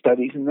culture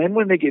studies, and then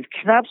when they give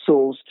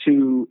capsules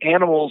to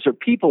animals or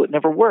people, it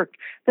never worked.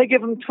 They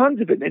give them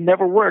tons of it, it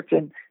never worked.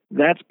 And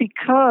that's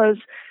because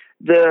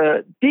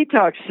the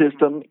detox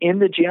system in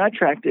the GI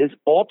tract is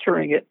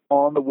altering it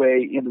on the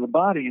way into the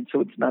body, and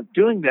so it's not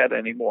doing that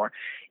anymore.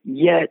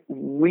 Yet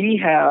we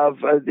have,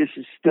 this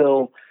is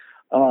still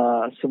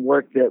some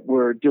work that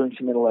we're doing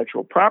some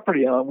intellectual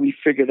property on. We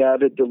figured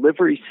out a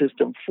delivery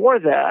system for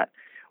that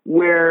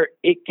where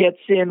it gets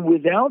in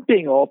without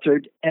being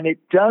altered, and it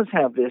does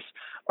have this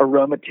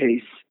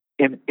aromatase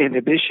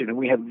inhibition. And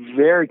we have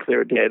very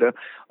clear data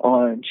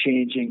on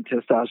changing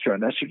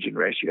testosterone estrogen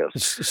ratios.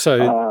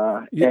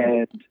 So,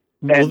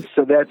 and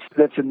so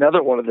that's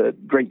another one of the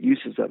great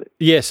uses of it.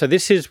 Yeah, so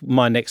this is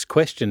my next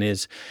question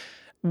is,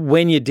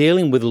 when you're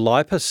dealing with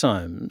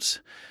liposomes,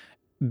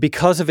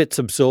 because of its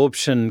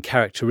absorption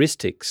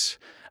characteristics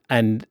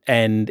and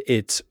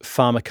its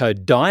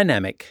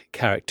pharmacodynamic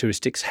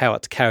characteristics, how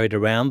it's carried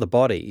around the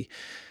body,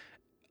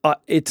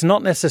 it's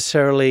not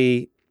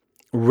necessarily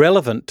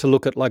relevant to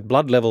look at like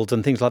blood levels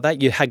and things like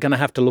that. You're going to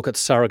have to look at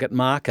surrogate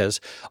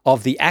markers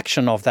of the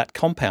action of that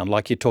compound,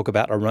 like you talk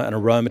about an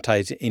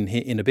aromatase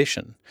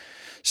inhibition.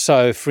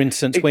 So, for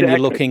instance, when you're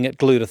looking at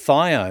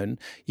glutathione,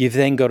 you've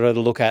then got to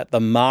look at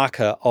the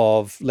marker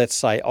of, let's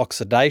say,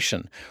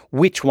 oxidation.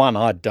 Which one,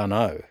 I don't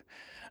know.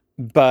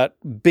 But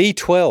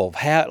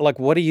B12,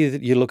 what do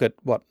you look at?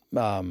 What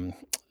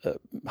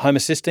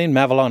homocysteine,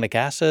 malolonic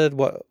acid?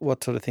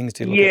 What sort of things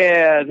do you look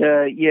at?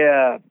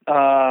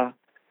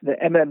 The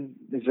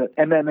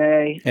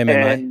MMA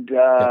and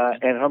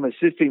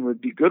homocysteine would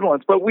be good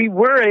ones. But we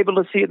were able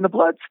to see it in the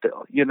blood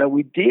still.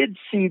 We did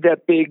see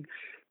that big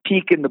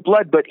peak in the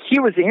blood. But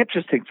here was the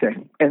interesting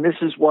thing, and this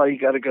is why you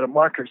got to go to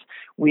markers.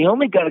 We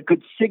only got a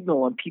good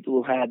signal on people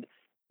who had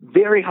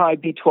very high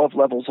B12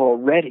 levels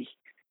already.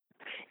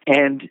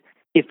 And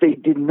if they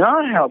did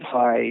not have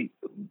high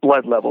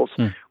blood levels,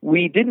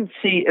 we didn't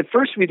see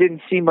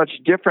much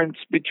difference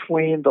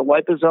between the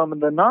liposome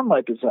and the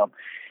non-liposome.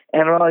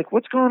 And we're like,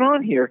 what's going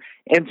on here?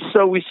 And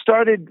so we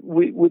started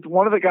with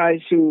one of the guys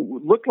who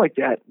looked like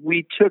that.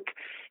 We took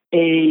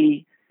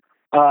a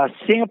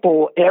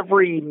sample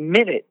every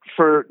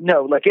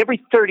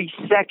 30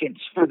 seconds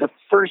for the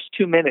first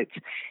 2 minutes.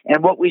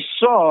 And what we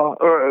saw,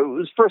 or it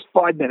was first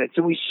 5 minutes,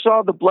 and we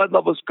saw the blood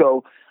levels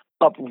go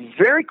up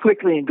very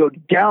quickly and go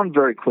down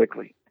very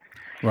quickly.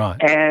 Right.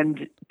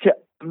 And to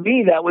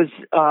me, that was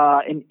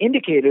an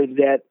indicator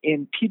that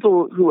in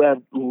people who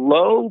have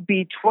low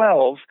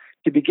B12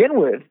 to begin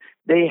with,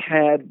 they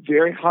had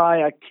very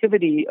high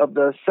activity of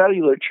the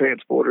cellular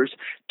transporters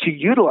to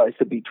utilize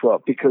the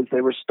B12 because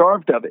they were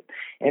starved of it.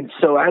 And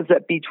so as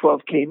that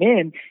B12 came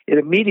in, it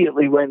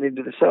immediately went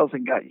into the cells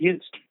and got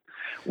used.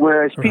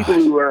 Whereas people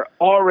who were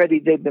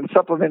they'd been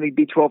supplementing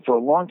B12 for a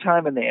long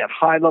time and they had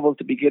high levels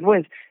to begin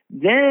with,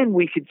 then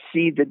we could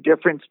see the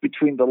difference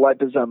between the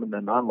liposome and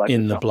the non-liposome.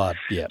 In the blood,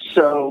 yeah.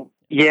 So,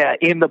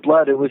 in the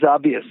blood, it was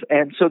obvious.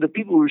 And so the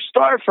people who were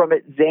starved from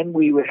it, then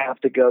we would have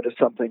to go to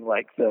something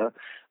like the,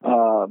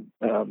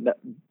 methylmalonic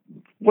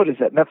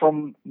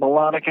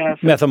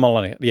acid?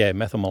 Methylmalonate,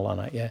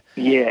 yeah.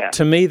 Yeah.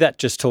 To me, that's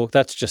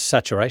just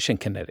saturation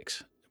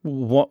kinetics.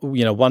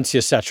 Once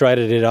you're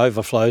saturated, it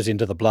overflows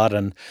into the blood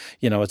and,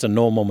 it's a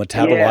normal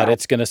metabolite.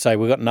 It's going to say,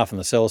 we've got enough in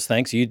the cells,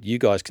 thanks, you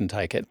guys can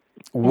take it.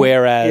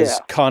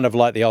 Whereas kind of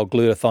like the old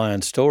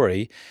glutathione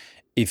story,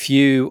 if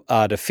you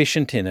are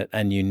deficient in it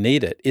and you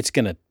need it, it's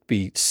going to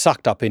be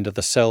sucked up into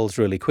the cells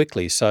really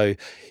quickly. So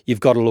you've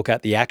got to look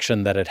at the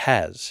action that it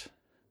has.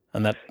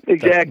 And that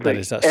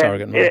is that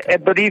surrogate marker.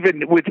 But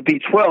even with the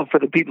B12, for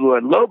the people who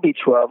are low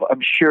B12,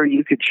 I'm sure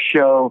you could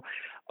show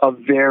a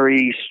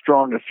very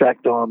strong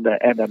effect on the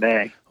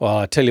MMA. Well,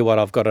 I tell you what,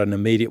 I've got an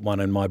immediate one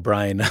in my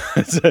brain.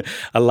 It's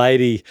a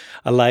lady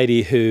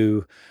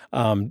who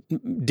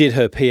did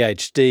her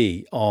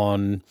PhD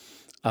on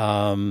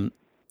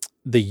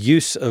the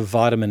use of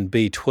vitamin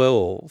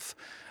B12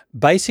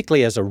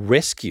 basically as a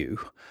rescue.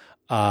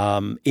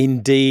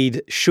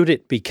 Indeed, should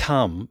it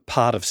become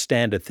part of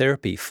standard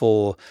therapy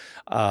for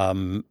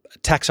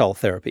Taxol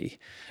therapy,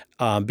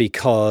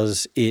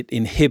 because it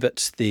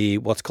inhibits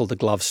what's called the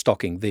glove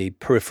stocking, the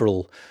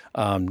peripheral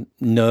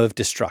nerve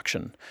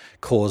destruction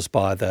caused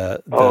by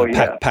the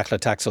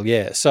paclitaxel.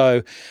 Yeah.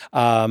 So,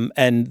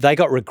 and they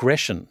got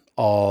regression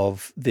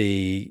of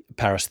the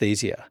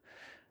paresthesia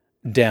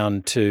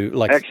down to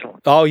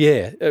excellent. Oh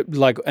yeah,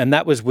 and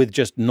that was with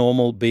just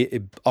normal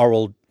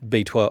oral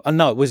B12.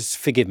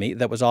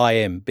 That was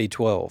IM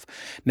B12.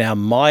 Now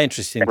my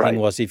interesting thing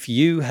was, if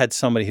you had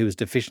somebody who was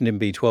deficient in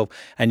B12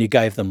 and you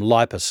gave them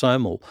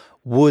liposomal,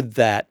 would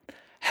that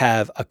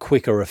have a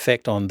quicker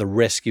effect on the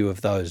rescue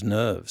of those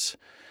nerves?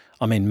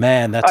 I mean,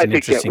 man, that's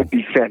interesting. I think that would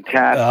be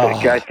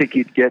fantastic. I think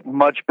you'd get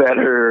much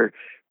better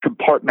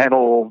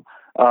compartmental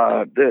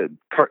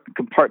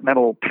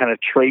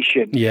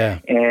penetration,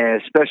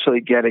 and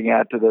especially getting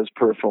out to those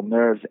peripheral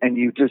nerves. And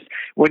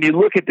when you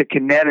look at the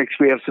kinetics,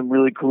 we have some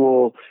really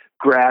cool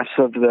graphs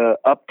of the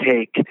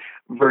uptake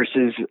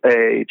versus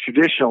a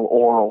traditional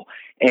oral.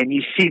 And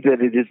you see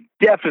that it is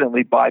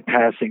definitely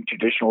bypassing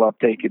traditional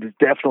uptake. It is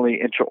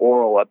definitely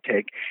intraoral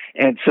uptake.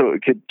 And so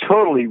it could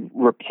totally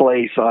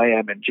replace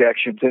IM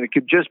injections, and it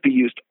could just be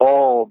used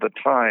all the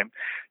time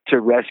to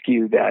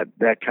rescue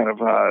that kind of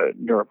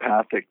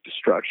neuropathic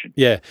destruction.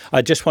 Yeah,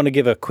 I just want to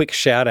give a quick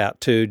shout out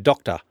to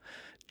Dr.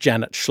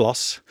 Janet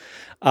Schloss,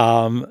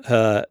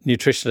 her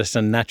nutritionist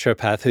and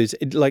naturopath, who's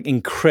like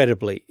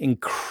incredibly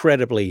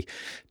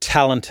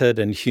talented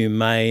and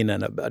humane,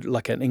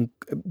 and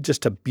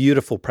just a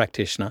beautiful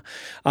practitioner.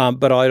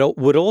 But I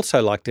would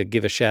also like to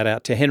give a shout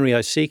out to Henry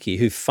Osiki,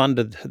 who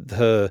funded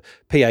her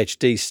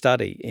PhD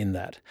study in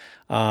that.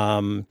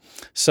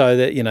 So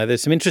that,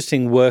 there's some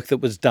interesting work that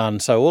was done.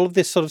 So all of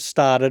this sort of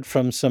started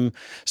from some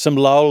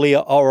lowly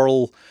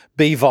oral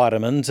B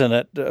vitamins, and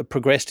it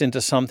progressed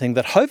into something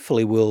that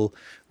hopefully will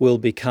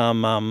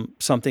become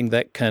something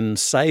that can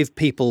save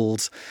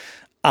people's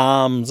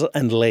arms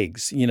and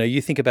legs.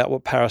 You think about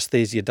what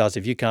paresthesia does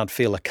if you can't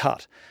feel a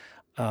cut.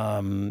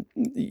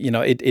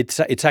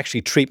 It's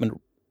actually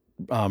treatment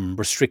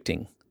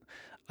restricting.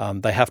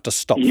 They have to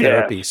stop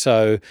therapy.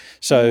 So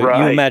you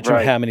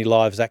imagine how many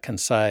lives that can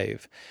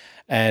save.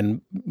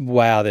 And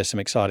wow, there's some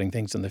exciting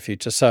things in the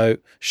future. So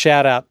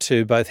shout out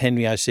to both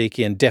Henry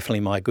Osiki and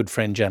definitely my good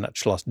friend Janet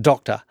Schloss,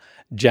 Dr.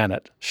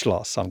 Janet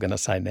Schloss, I'm going to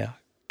say now,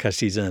 because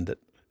she's earned it.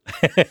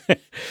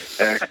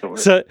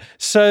 Excellent.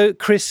 So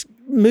Chris,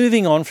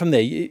 moving on from there,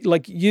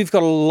 you've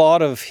got a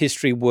lot of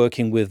history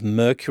working with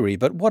mercury,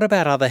 but what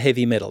about other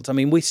heavy metals? I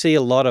mean, we see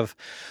a lot of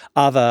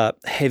other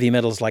heavy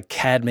metals like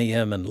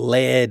cadmium and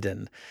lead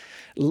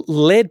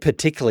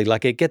particularly,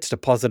 like it gets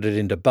deposited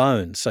into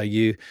bones. So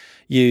you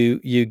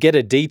get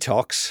a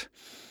detox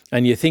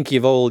and you think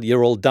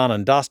you're all done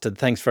and dusted,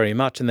 thanks very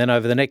much. And then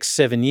over the next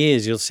 7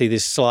 years, you'll see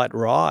this slight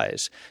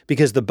rise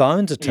because the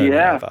bones are turning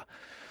over.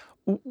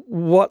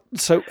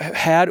 So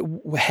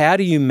how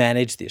do you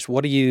manage this?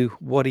 What do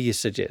you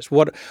suggest?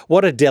 What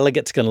are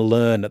delegates going to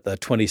learn at the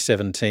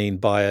 2017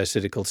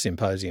 Biocitical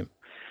Symposium?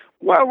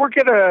 Well, we're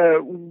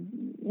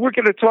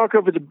gonna talk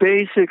over the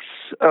basics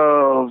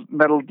of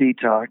metal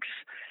detox,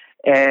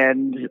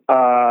 and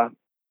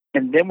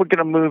then we're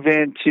gonna move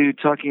into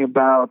talking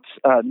about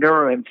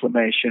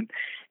neuroinflammation,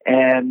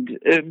 and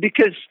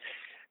because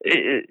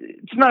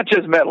it's not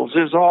just metals.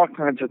 There's all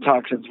kinds of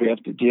toxins we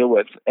have to deal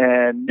with.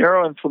 And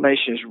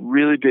neuroinflammation is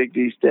really big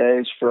these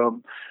days,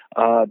 from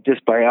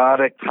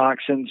dysbiotic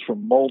toxins,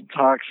 from mold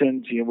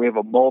toxins. We have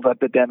a mold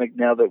epidemic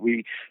now that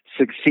we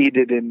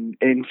succeeded in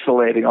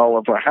insulating all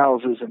of our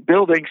houses and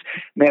buildings.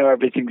 Now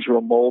everything's real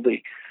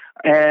moldy.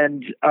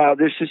 And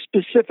there's a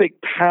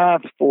specific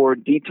path for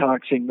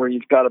detoxing where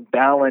you've got to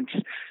balance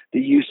the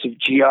use of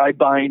GI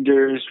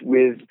binders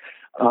with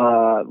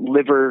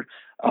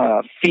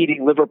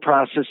feeding liver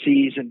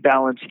processes, and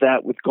balance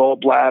that with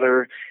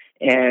gallbladder,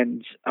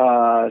 and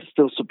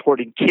still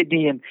supporting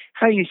kidney, and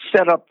how you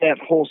set up that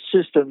whole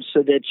system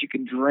so that you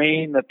can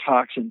drain the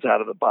toxins out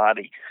of the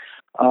body.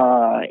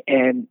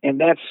 And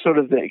that's sort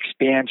of the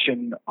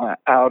expansion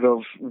out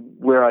of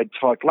where I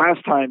talked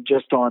last time,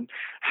 just on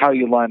how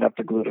you line up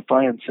the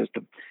glutathione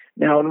system.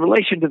 Now, in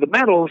relation to the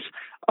metals,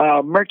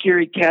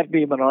 mercury,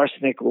 cadmium, and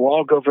arsenic will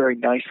all go very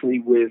nicely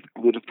with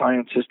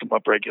glutathione system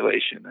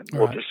upregulation, and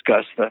we'll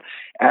discuss the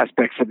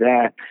aspects of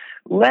that.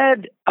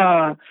 Lead,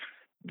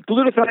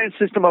 glutathione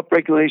system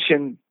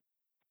upregulation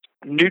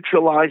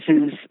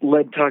neutralizes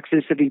lead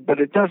toxicity, but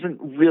it doesn't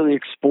really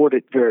export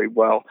it very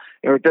well,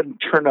 or it doesn't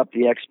turn up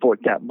the export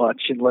that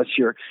much unless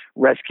you're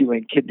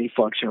rescuing kidney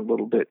function a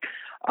little bit.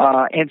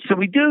 And so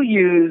we do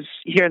use,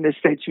 here in the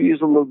States, we use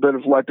a little bit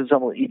of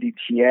liposomal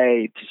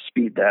EDTA to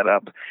speed that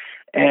up.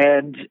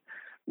 And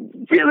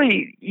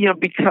really,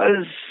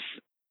 because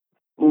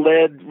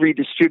lead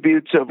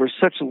redistributes over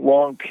such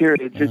long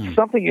periods, it's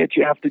something that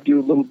you have to do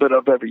a little bit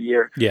of every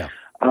year. Yeah.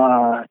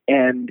 I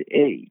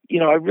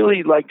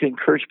really like to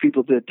encourage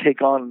people to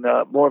take on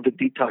more of a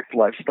detox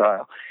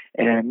lifestyle,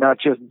 and not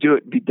just do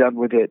it and be done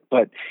with it.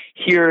 But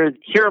here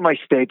are my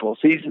staples.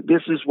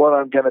 This is what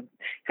I'm going to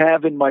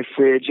have in my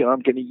fridge, and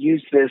I'm going to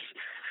use this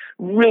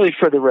really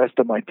for the rest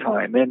of my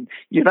time. And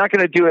you're not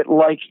going to do it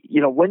like,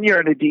 when you're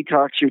in a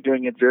detox, you're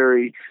doing it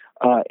very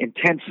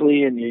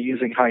intensely, and you're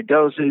using high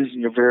doses,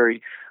 and you're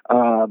very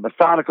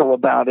methodical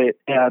about it.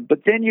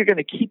 But then you're going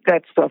to keep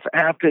that stuff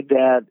after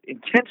that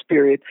intense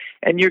period,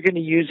 and you're going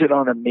to use it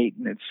on a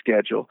maintenance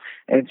schedule.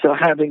 And so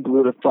having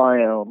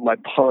glutathione,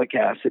 lipoic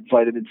acid,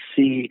 vitamin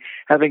C,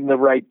 having the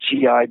right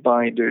GI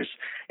binders,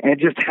 and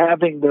just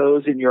having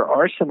those in your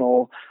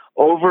arsenal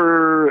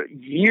over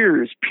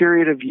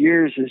period of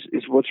years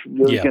is what's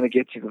really going to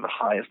get you to the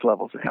highest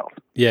levels of health.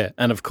 Yeah,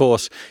 and of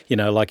course,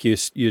 like you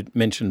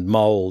mentioned,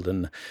 mold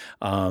and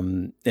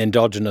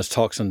endogenous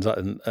toxins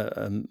and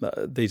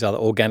these other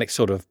organic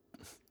sort of,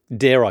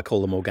 dare I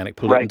call them organic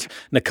pollutants. Right.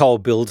 Nicole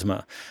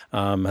Bildsma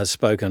has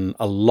spoken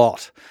a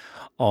lot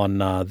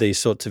on these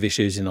sorts of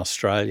issues in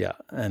Australia,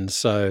 and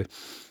so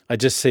I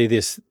just see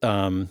this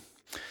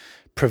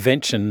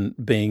prevention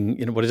being,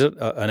 what is it?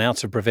 An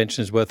ounce of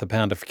prevention is worth a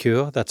pound of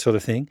cure, that sort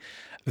of thing.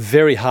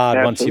 Very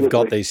hard once you've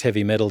got these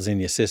heavy metals in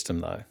your system,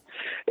 though.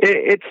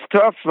 It's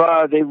tough.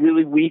 They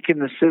really weaken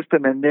the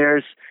system, and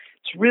it's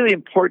really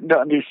important to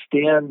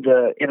understand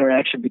the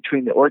interaction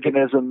between the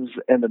organisms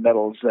and the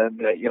metals.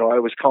 And, I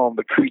always call them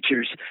the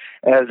creatures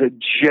as a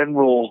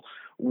general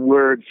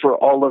word for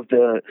all of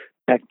the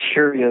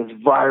bacteria,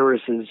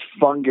 viruses,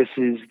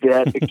 funguses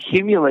that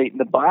accumulate in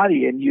the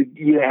body. And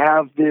you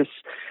have this,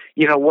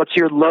 what's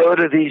your load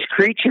of these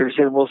creatures?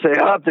 And we'll say,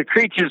 the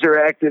creatures are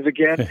active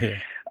again.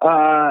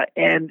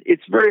 And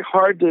it's very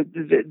hard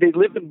they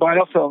live in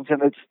biofilms,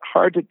 and it's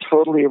hard to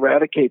totally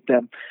eradicate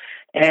them.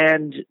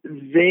 And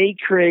they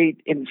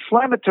create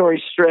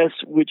inflammatory stress,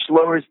 which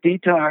lowers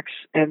detox,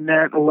 and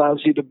that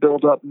allows you to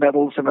build up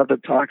metals and other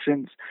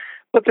toxins.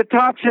 But the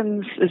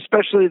toxins,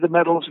 especially the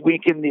metals,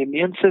 weaken the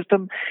immune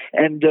system,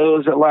 and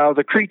those allow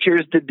the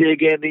creatures to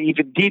dig in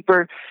even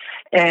deeper.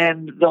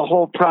 And the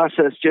whole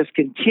process just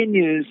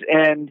continues,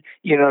 and,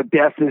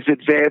 death is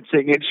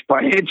advancing inch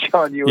by inch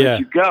on you as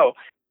you go.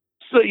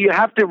 So you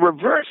have to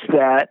reverse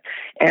that.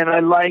 And I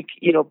like,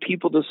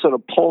 people to sort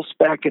of pulse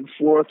back and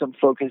forth. I'm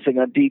focusing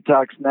on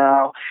detox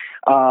now.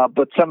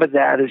 But some of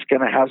that is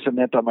going to have some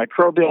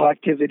antimicrobial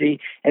activity.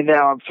 And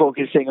now I'm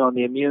focusing on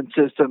the immune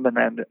system and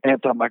then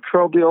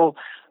antimicrobial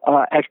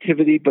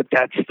activity, but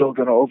that's still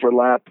going to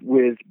overlap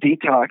with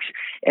detox.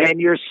 And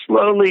you're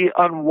slowly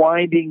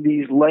unwinding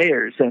these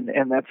layers.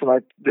 And that's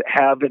what I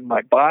have in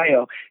my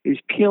bio, is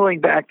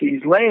peeling back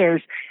these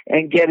layers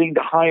and getting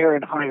to higher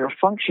and higher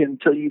function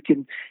until you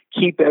can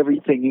keep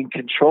everything in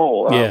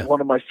control. One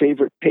of my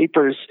favorite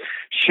papers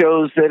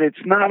shows that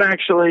it's not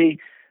actually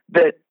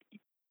that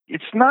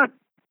it's not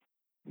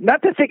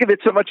to think of it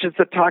so much as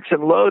the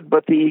toxin load,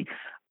 but the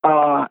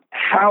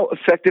how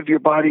effective your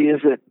body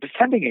is at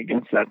defending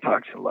against that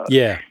toxin load.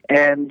 Yeah.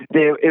 And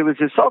it was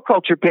a cell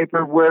culture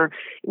paper where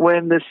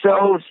when the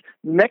cell's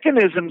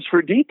mechanisms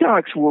for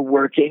detox were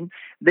working,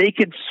 they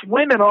could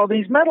swim in all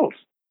these metals.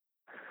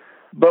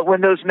 But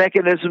when those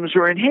mechanisms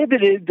were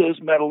inhibited,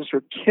 those metals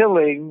were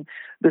killing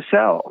the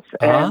cells.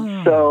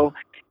 And so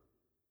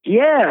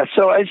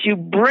as you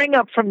bring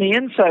up from the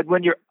inside,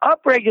 when you're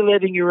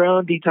upregulating your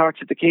own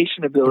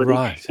detoxification ability,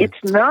 it's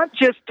not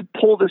just to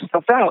pull this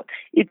stuff out.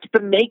 It's to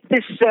make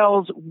the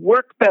cells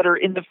work better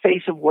in the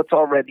face of what's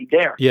already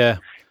there. Yeah.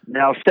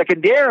 Now,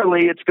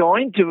 secondarily, it's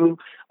going to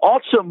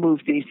also move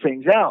these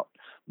things out.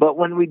 But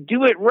when we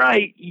do it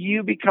right,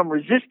 you become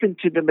resistant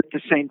to them at the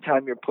same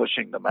time you're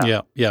pushing them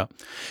out. Yeah.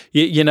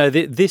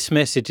 This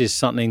message is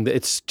something that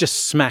it's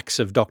just smacks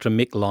of Dr.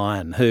 Mick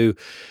Lyon, who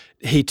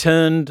he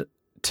turned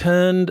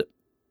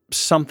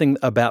something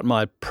about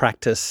my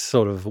practice,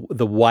 sort of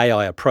the way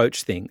I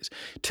approach things,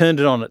 turned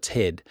it on its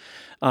head.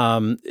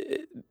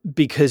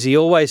 Because he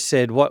always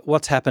said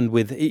what's happened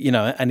with,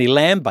 and he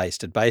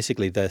lambasted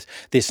basically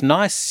this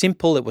nice,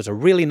 simple, it was a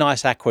really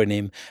nice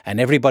acronym and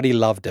everybody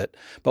loved it.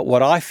 But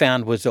what I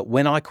found was that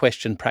when I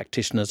questioned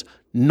practitioners,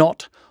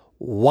 not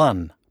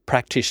one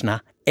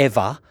practitioner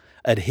ever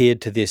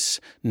adhered to this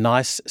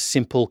nice,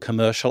 simple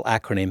commercial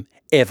acronym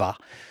ever.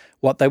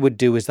 What they would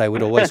do is they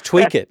would always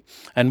tweak it.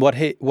 And what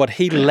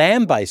he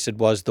lambasted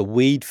was the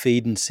weed,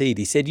 feed and seed.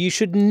 He said, you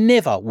should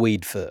never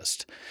weed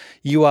first.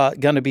 You are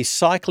going to be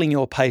cycling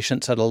your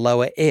patients at a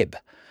lower ebb.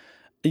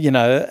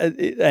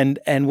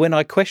 And when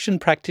I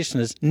questioned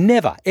practitioners,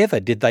 never,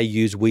 ever did they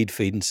use weed,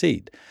 feed and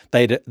seed.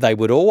 They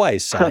would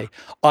always say,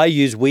 I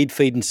use weed,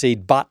 feed and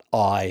seed, but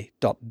I ...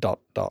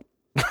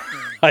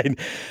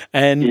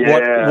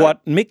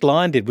 What Mick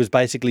Lyon did was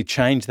basically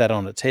change that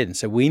on its head. And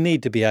so we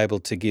need to be able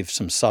to give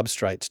some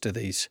substrates to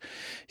these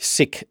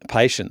sick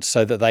patients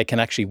so that they can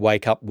actually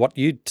wake up what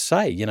you'd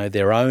say,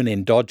 their own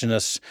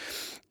endogenous,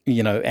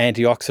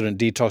 antioxidant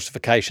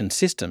detoxification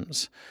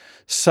systems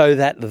so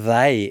that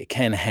they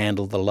can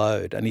handle the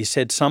load. And he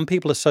said some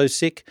people are so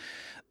sick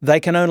they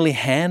can only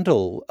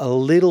handle a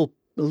little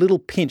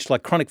pinch,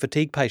 like chronic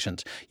fatigue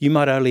patients. You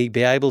might only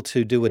be able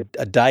to do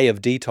a day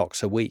of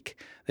detox a week.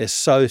 They're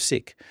so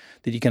sick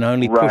that you can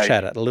only push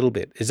at it a little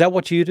bit. Is that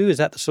what you do? Is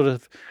that the sort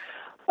of...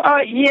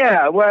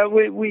 Well,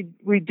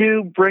 we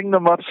do bring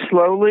them up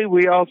slowly.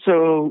 We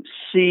also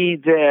see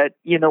that,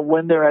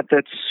 when they're at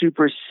that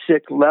super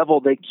sick level,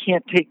 they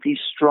can't take these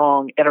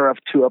strong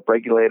NRF2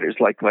 upregulators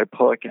like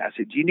lipoic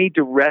acid. You need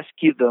to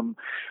rescue them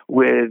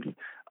with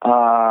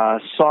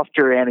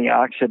softer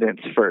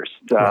antioxidants first.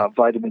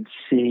 Vitamin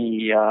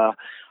C,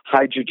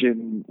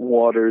 hydrogen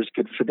water is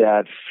good for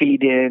that.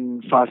 Feed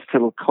in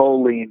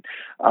phosphatidylcholine,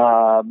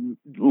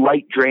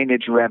 light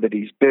drainage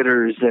remedies,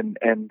 bitters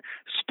and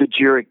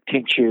spagyric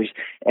tinctures,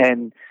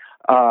 and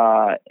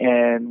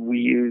we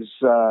use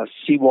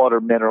seawater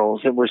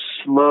minerals, and we're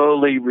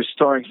slowly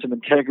restoring some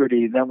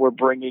integrity. Then we're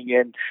bringing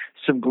in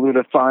some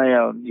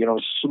glutathione,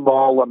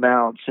 small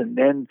amounts, and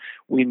then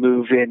we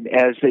move in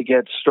as they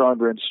get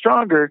stronger and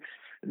stronger.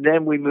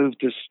 Then we move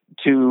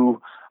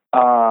to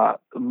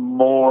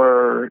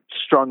more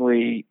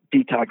strongly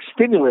detox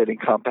stimulating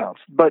compounds.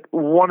 But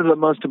one of the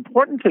most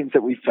important things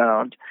that we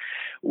found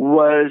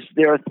was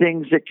there are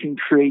things that can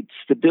create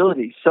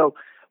stability. So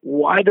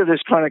why do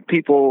this chronic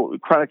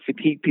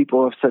fatigue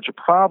people have such a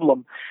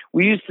problem?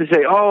 We used to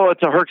say, oh,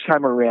 it's a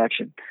Herxheimer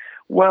reaction.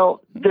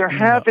 Well, they're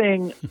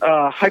having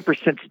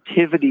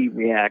hypersensitivity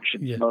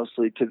reactions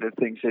mostly to the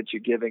things that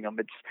you're giving them.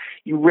 It's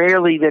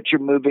rarely that you're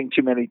moving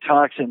too many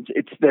toxins.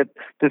 It's that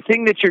the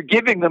thing that you're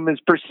giving them is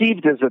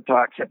perceived as a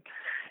toxin.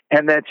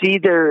 And that's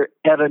either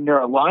at a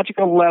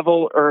neurological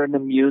level or an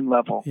immune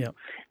level. Yeah.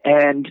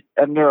 And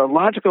at a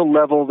neurological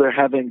level, they're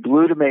having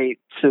glutamate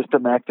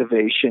system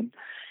activation.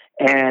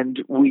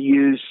 And we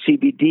use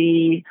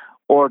CBD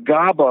or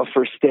GABA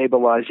for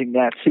stabilizing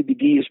that.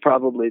 CBD is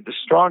probably the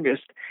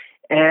strongest.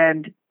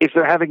 And if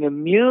they're having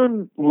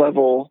immune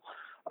level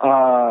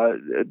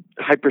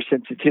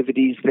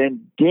hypersensitivities,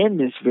 then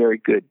DIM is very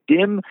good.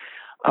 DIM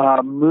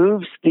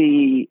moves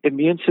the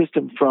immune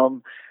system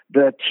from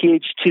the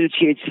Th2,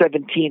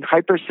 Th17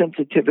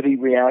 hypersensitivity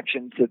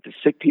reactions that the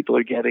sick people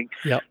are getting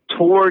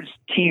towards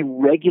T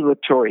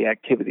regulatory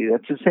activity.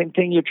 That's the same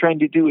thing you're trying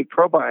to do with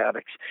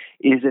probiotics,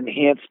 is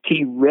enhance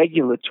T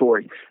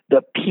regulatory,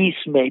 the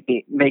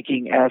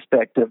peacemaking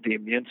aspect of the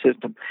immune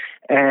system.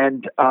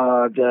 And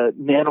the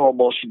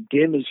nanoemulsion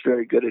DIM is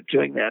very good at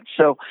doing that.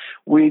 So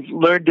we've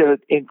learned to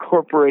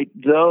incorporate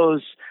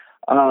those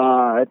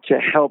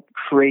to help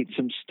create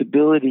some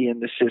stability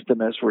in the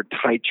system as we're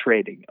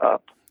titrating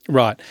up.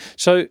 Right.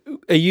 So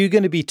are you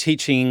going to be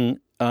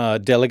teaching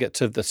delegates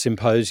of the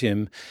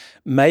symposium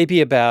maybe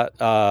about,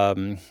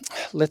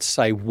 let's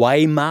say,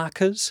 way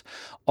markers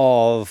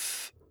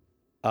of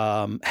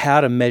how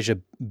to measure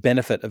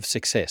benefit of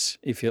success?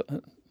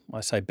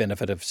 I say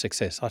benefit of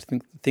success. I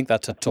think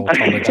that's a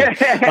tautology.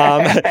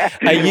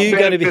 Are you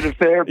going to be?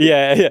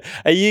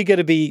 Are you going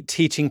to be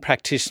teaching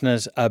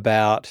practitioners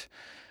about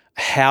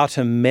how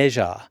to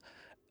measure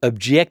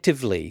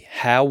objectively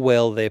how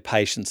well their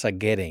patients are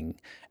getting?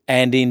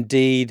 And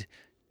indeed,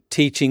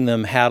 teaching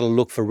them how to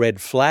look for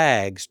red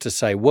flags to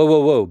say,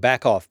 whoa,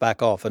 back off,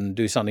 and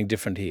do something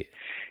different here.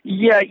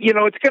 Yeah,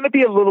 it's going to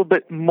be a little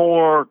bit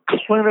more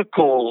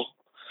clinical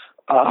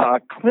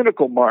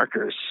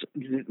markers,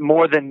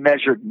 more than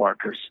measured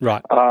markers.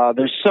 Right.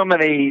 There's so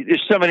many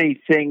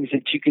things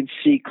that you can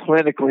see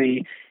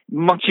clinically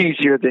much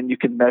easier than you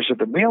can measure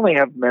them. We only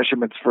have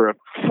measurements for a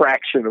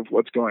fraction of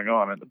what's going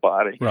on in the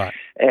body. Right.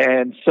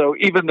 And so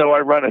even though I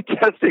run a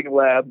testing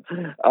lab,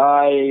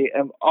 I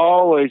am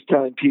always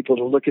telling people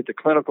to look at the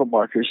clinical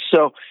markers.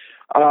 So,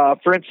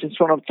 for instance,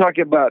 when I'm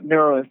talking about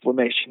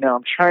neuroinflammation, now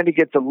I'm trying to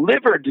get the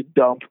liver to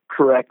dump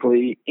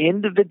correctly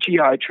into the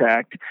GI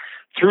tract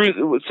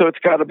so it's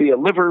got to be a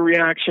liver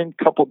reaction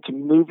coupled to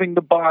moving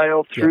the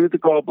bile through the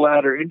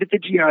gallbladder into the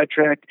GI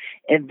tract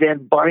and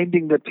then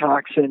binding the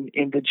toxin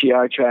in the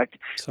GI tract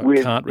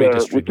with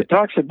the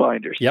toxin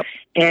binders. Yep.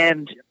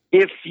 And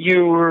if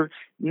you're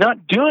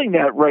not doing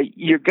that right,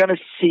 you're going to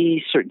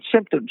see certain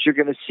symptoms. You're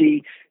going to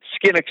see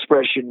skin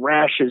expression,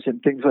 rashes,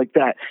 and things like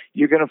that.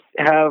 You're going to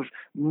have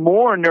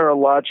more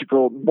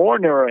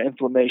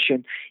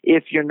neuroinflammation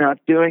if you're not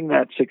doing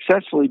that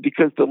successfully,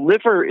 because the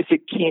liver, if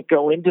it can't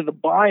go into the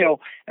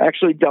bile,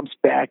 actually dumps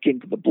back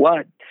into the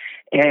blood.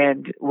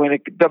 And when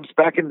it dumps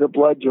back into the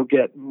blood, you'll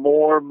get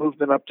more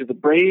movement up to the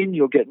brain,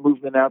 you'll get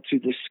movement out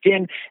through the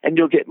skin, and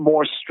you'll get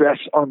more stress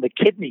on the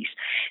kidneys.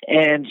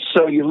 And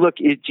so you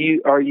look,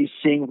 are you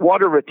seeing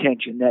water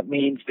retention? That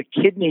means the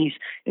kidneys,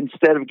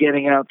 instead of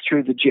getting out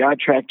through the GI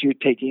tract, you're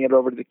taking it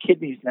over to the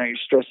kidneys. Now you're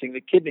stressing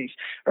the kidneys.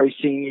 Are you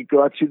seeing it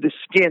go out through the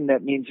skin?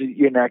 That means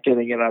you're not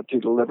getting it out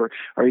through the liver.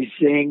 Are you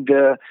seeing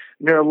the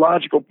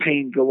neurological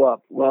pain go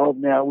up? Well,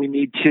 now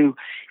any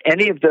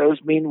of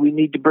those mean we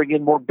need to bring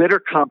in more bitter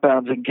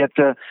compounds and get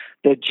the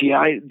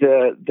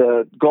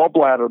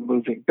gallbladder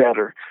moving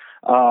better.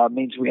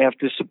 Means we have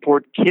to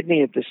support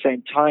kidney at the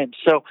same time.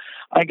 So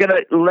I'm going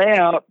to lay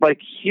out,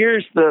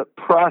 here's the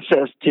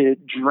process to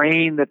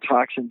drain the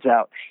toxins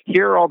out.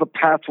 Here are all the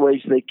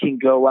pathways they can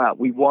go out.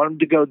 We want them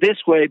to go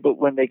this way, but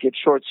when they get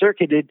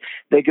short-circuited,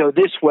 they go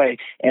this way.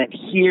 And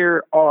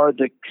here are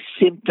the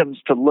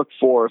symptoms to look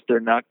for if they're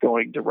not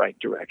going the right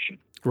direction.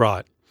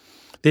 Right.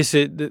 This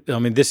is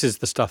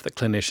the stuff that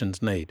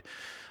clinicians need.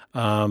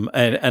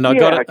 And I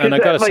got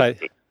to say,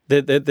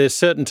 there's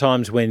certain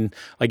times when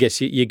I guess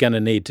you're going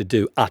to need to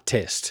do a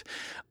test.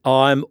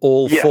 I'm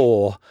all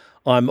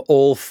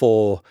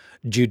for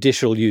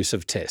judicial use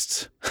of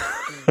tests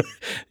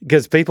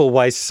because people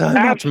waste so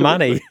much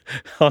money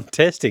on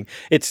testing.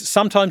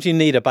 Sometimes you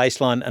need a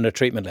baseline and a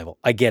treatment level.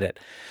 I get it.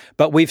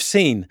 But we've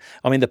seen,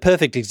 the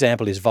perfect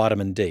example is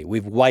vitamin D.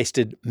 We've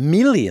wasted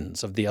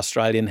millions of the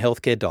Australian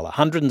healthcare dollar,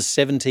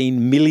 $117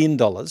 million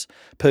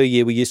per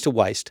year we used to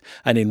waste.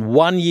 And in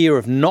 1 year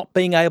of not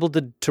being able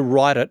to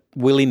write it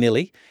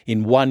willy-nilly,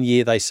 in 1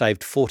 year they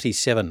saved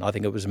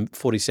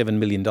 $47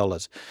 million.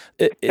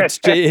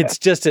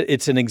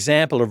 It's an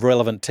example of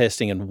relevant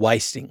testing and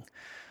wasting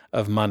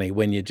of money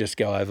when you just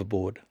go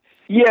overboard.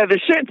 Yeah,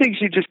 there's certain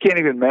things you just can't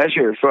even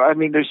measure.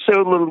 There's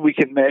so little we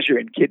can measure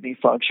in kidney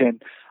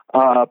function.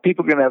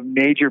 People are going to have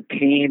major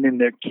pain in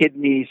their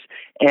kidneys,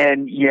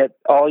 and yet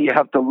all you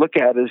have to look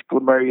at is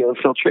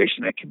glomerular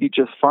filtration. It can be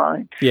just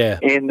fine. Yeah.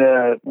 In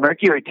the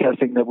mercury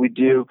testing that we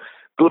do,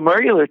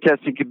 glomerular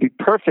testing could be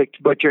perfect,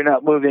 but you're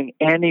not moving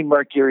any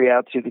mercury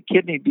out to the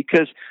kidney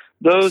because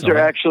those are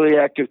actually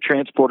active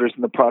transporters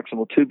in the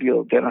proximal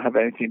tubule. They don't have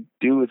anything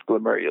to do with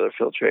glomerular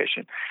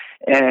filtration.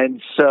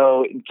 And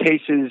so in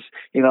cases,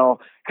 I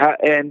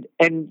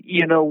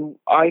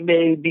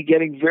may be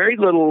getting very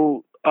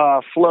little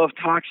flow of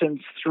toxins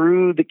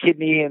through the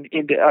kidney and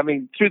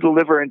through the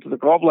liver into the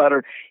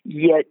gallbladder,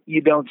 yet you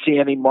don't see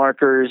any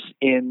markers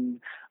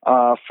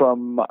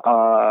from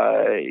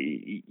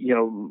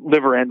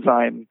liver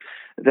enzyme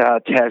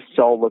tests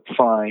all look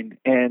fine.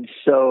 And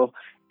so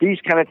these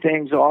kind of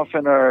things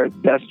often are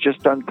best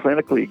just done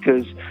clinically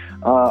because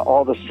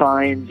all the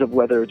signs of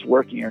whether it's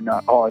working or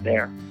not are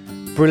there.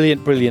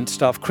 Brilliant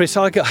stuff. Chris,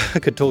 I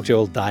could talk to you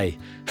all day.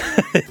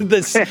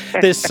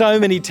 There's so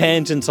many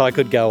tangents I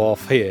could go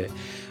off here.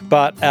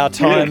 But our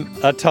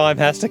time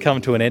has to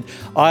come to an end.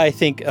 I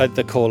think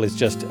the call is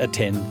just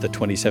attend the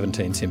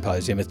 2017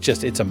 symposium.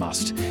 It's a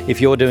must.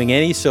 If you're doing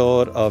any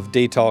sort of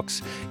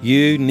detox,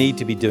 you need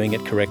to be doing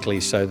it correctly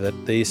so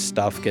that this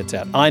stuff gets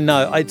out. I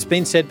know it's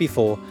been said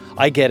before.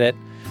 I get it,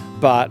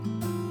 but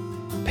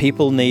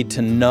people need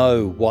to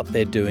know what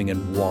they're doing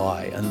and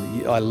why.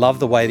 And I love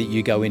the way that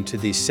you go into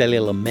these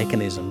cellular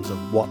mechanisms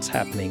of what's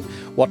happening,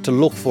 what to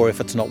look for if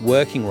it's not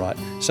working right,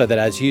 so that,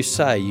 as you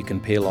say, you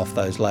can peel off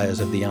those layers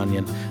of the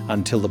onion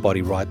until the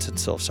body rights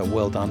itself. So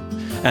well done.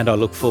 And I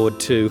look forward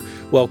to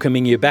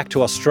welcoming you back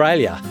to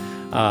Australia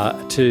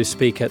to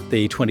speak at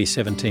the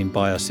 2017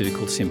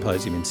 Bioceuticals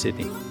Symposium in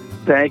Sydney.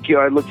 Thank you.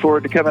 I look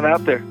forward to coming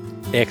out there.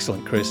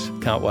 Excellent, Chris.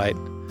 Can't wait.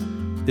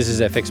 This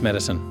is FX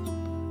Medicine.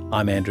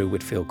 I'm Andrew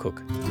Whitfield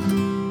Cook.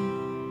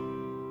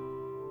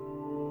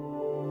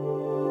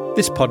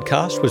 This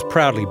podcast was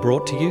proudly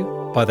brought to you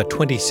by the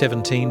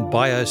 2017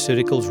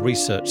 Bioceuticals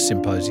Research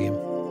Symposium.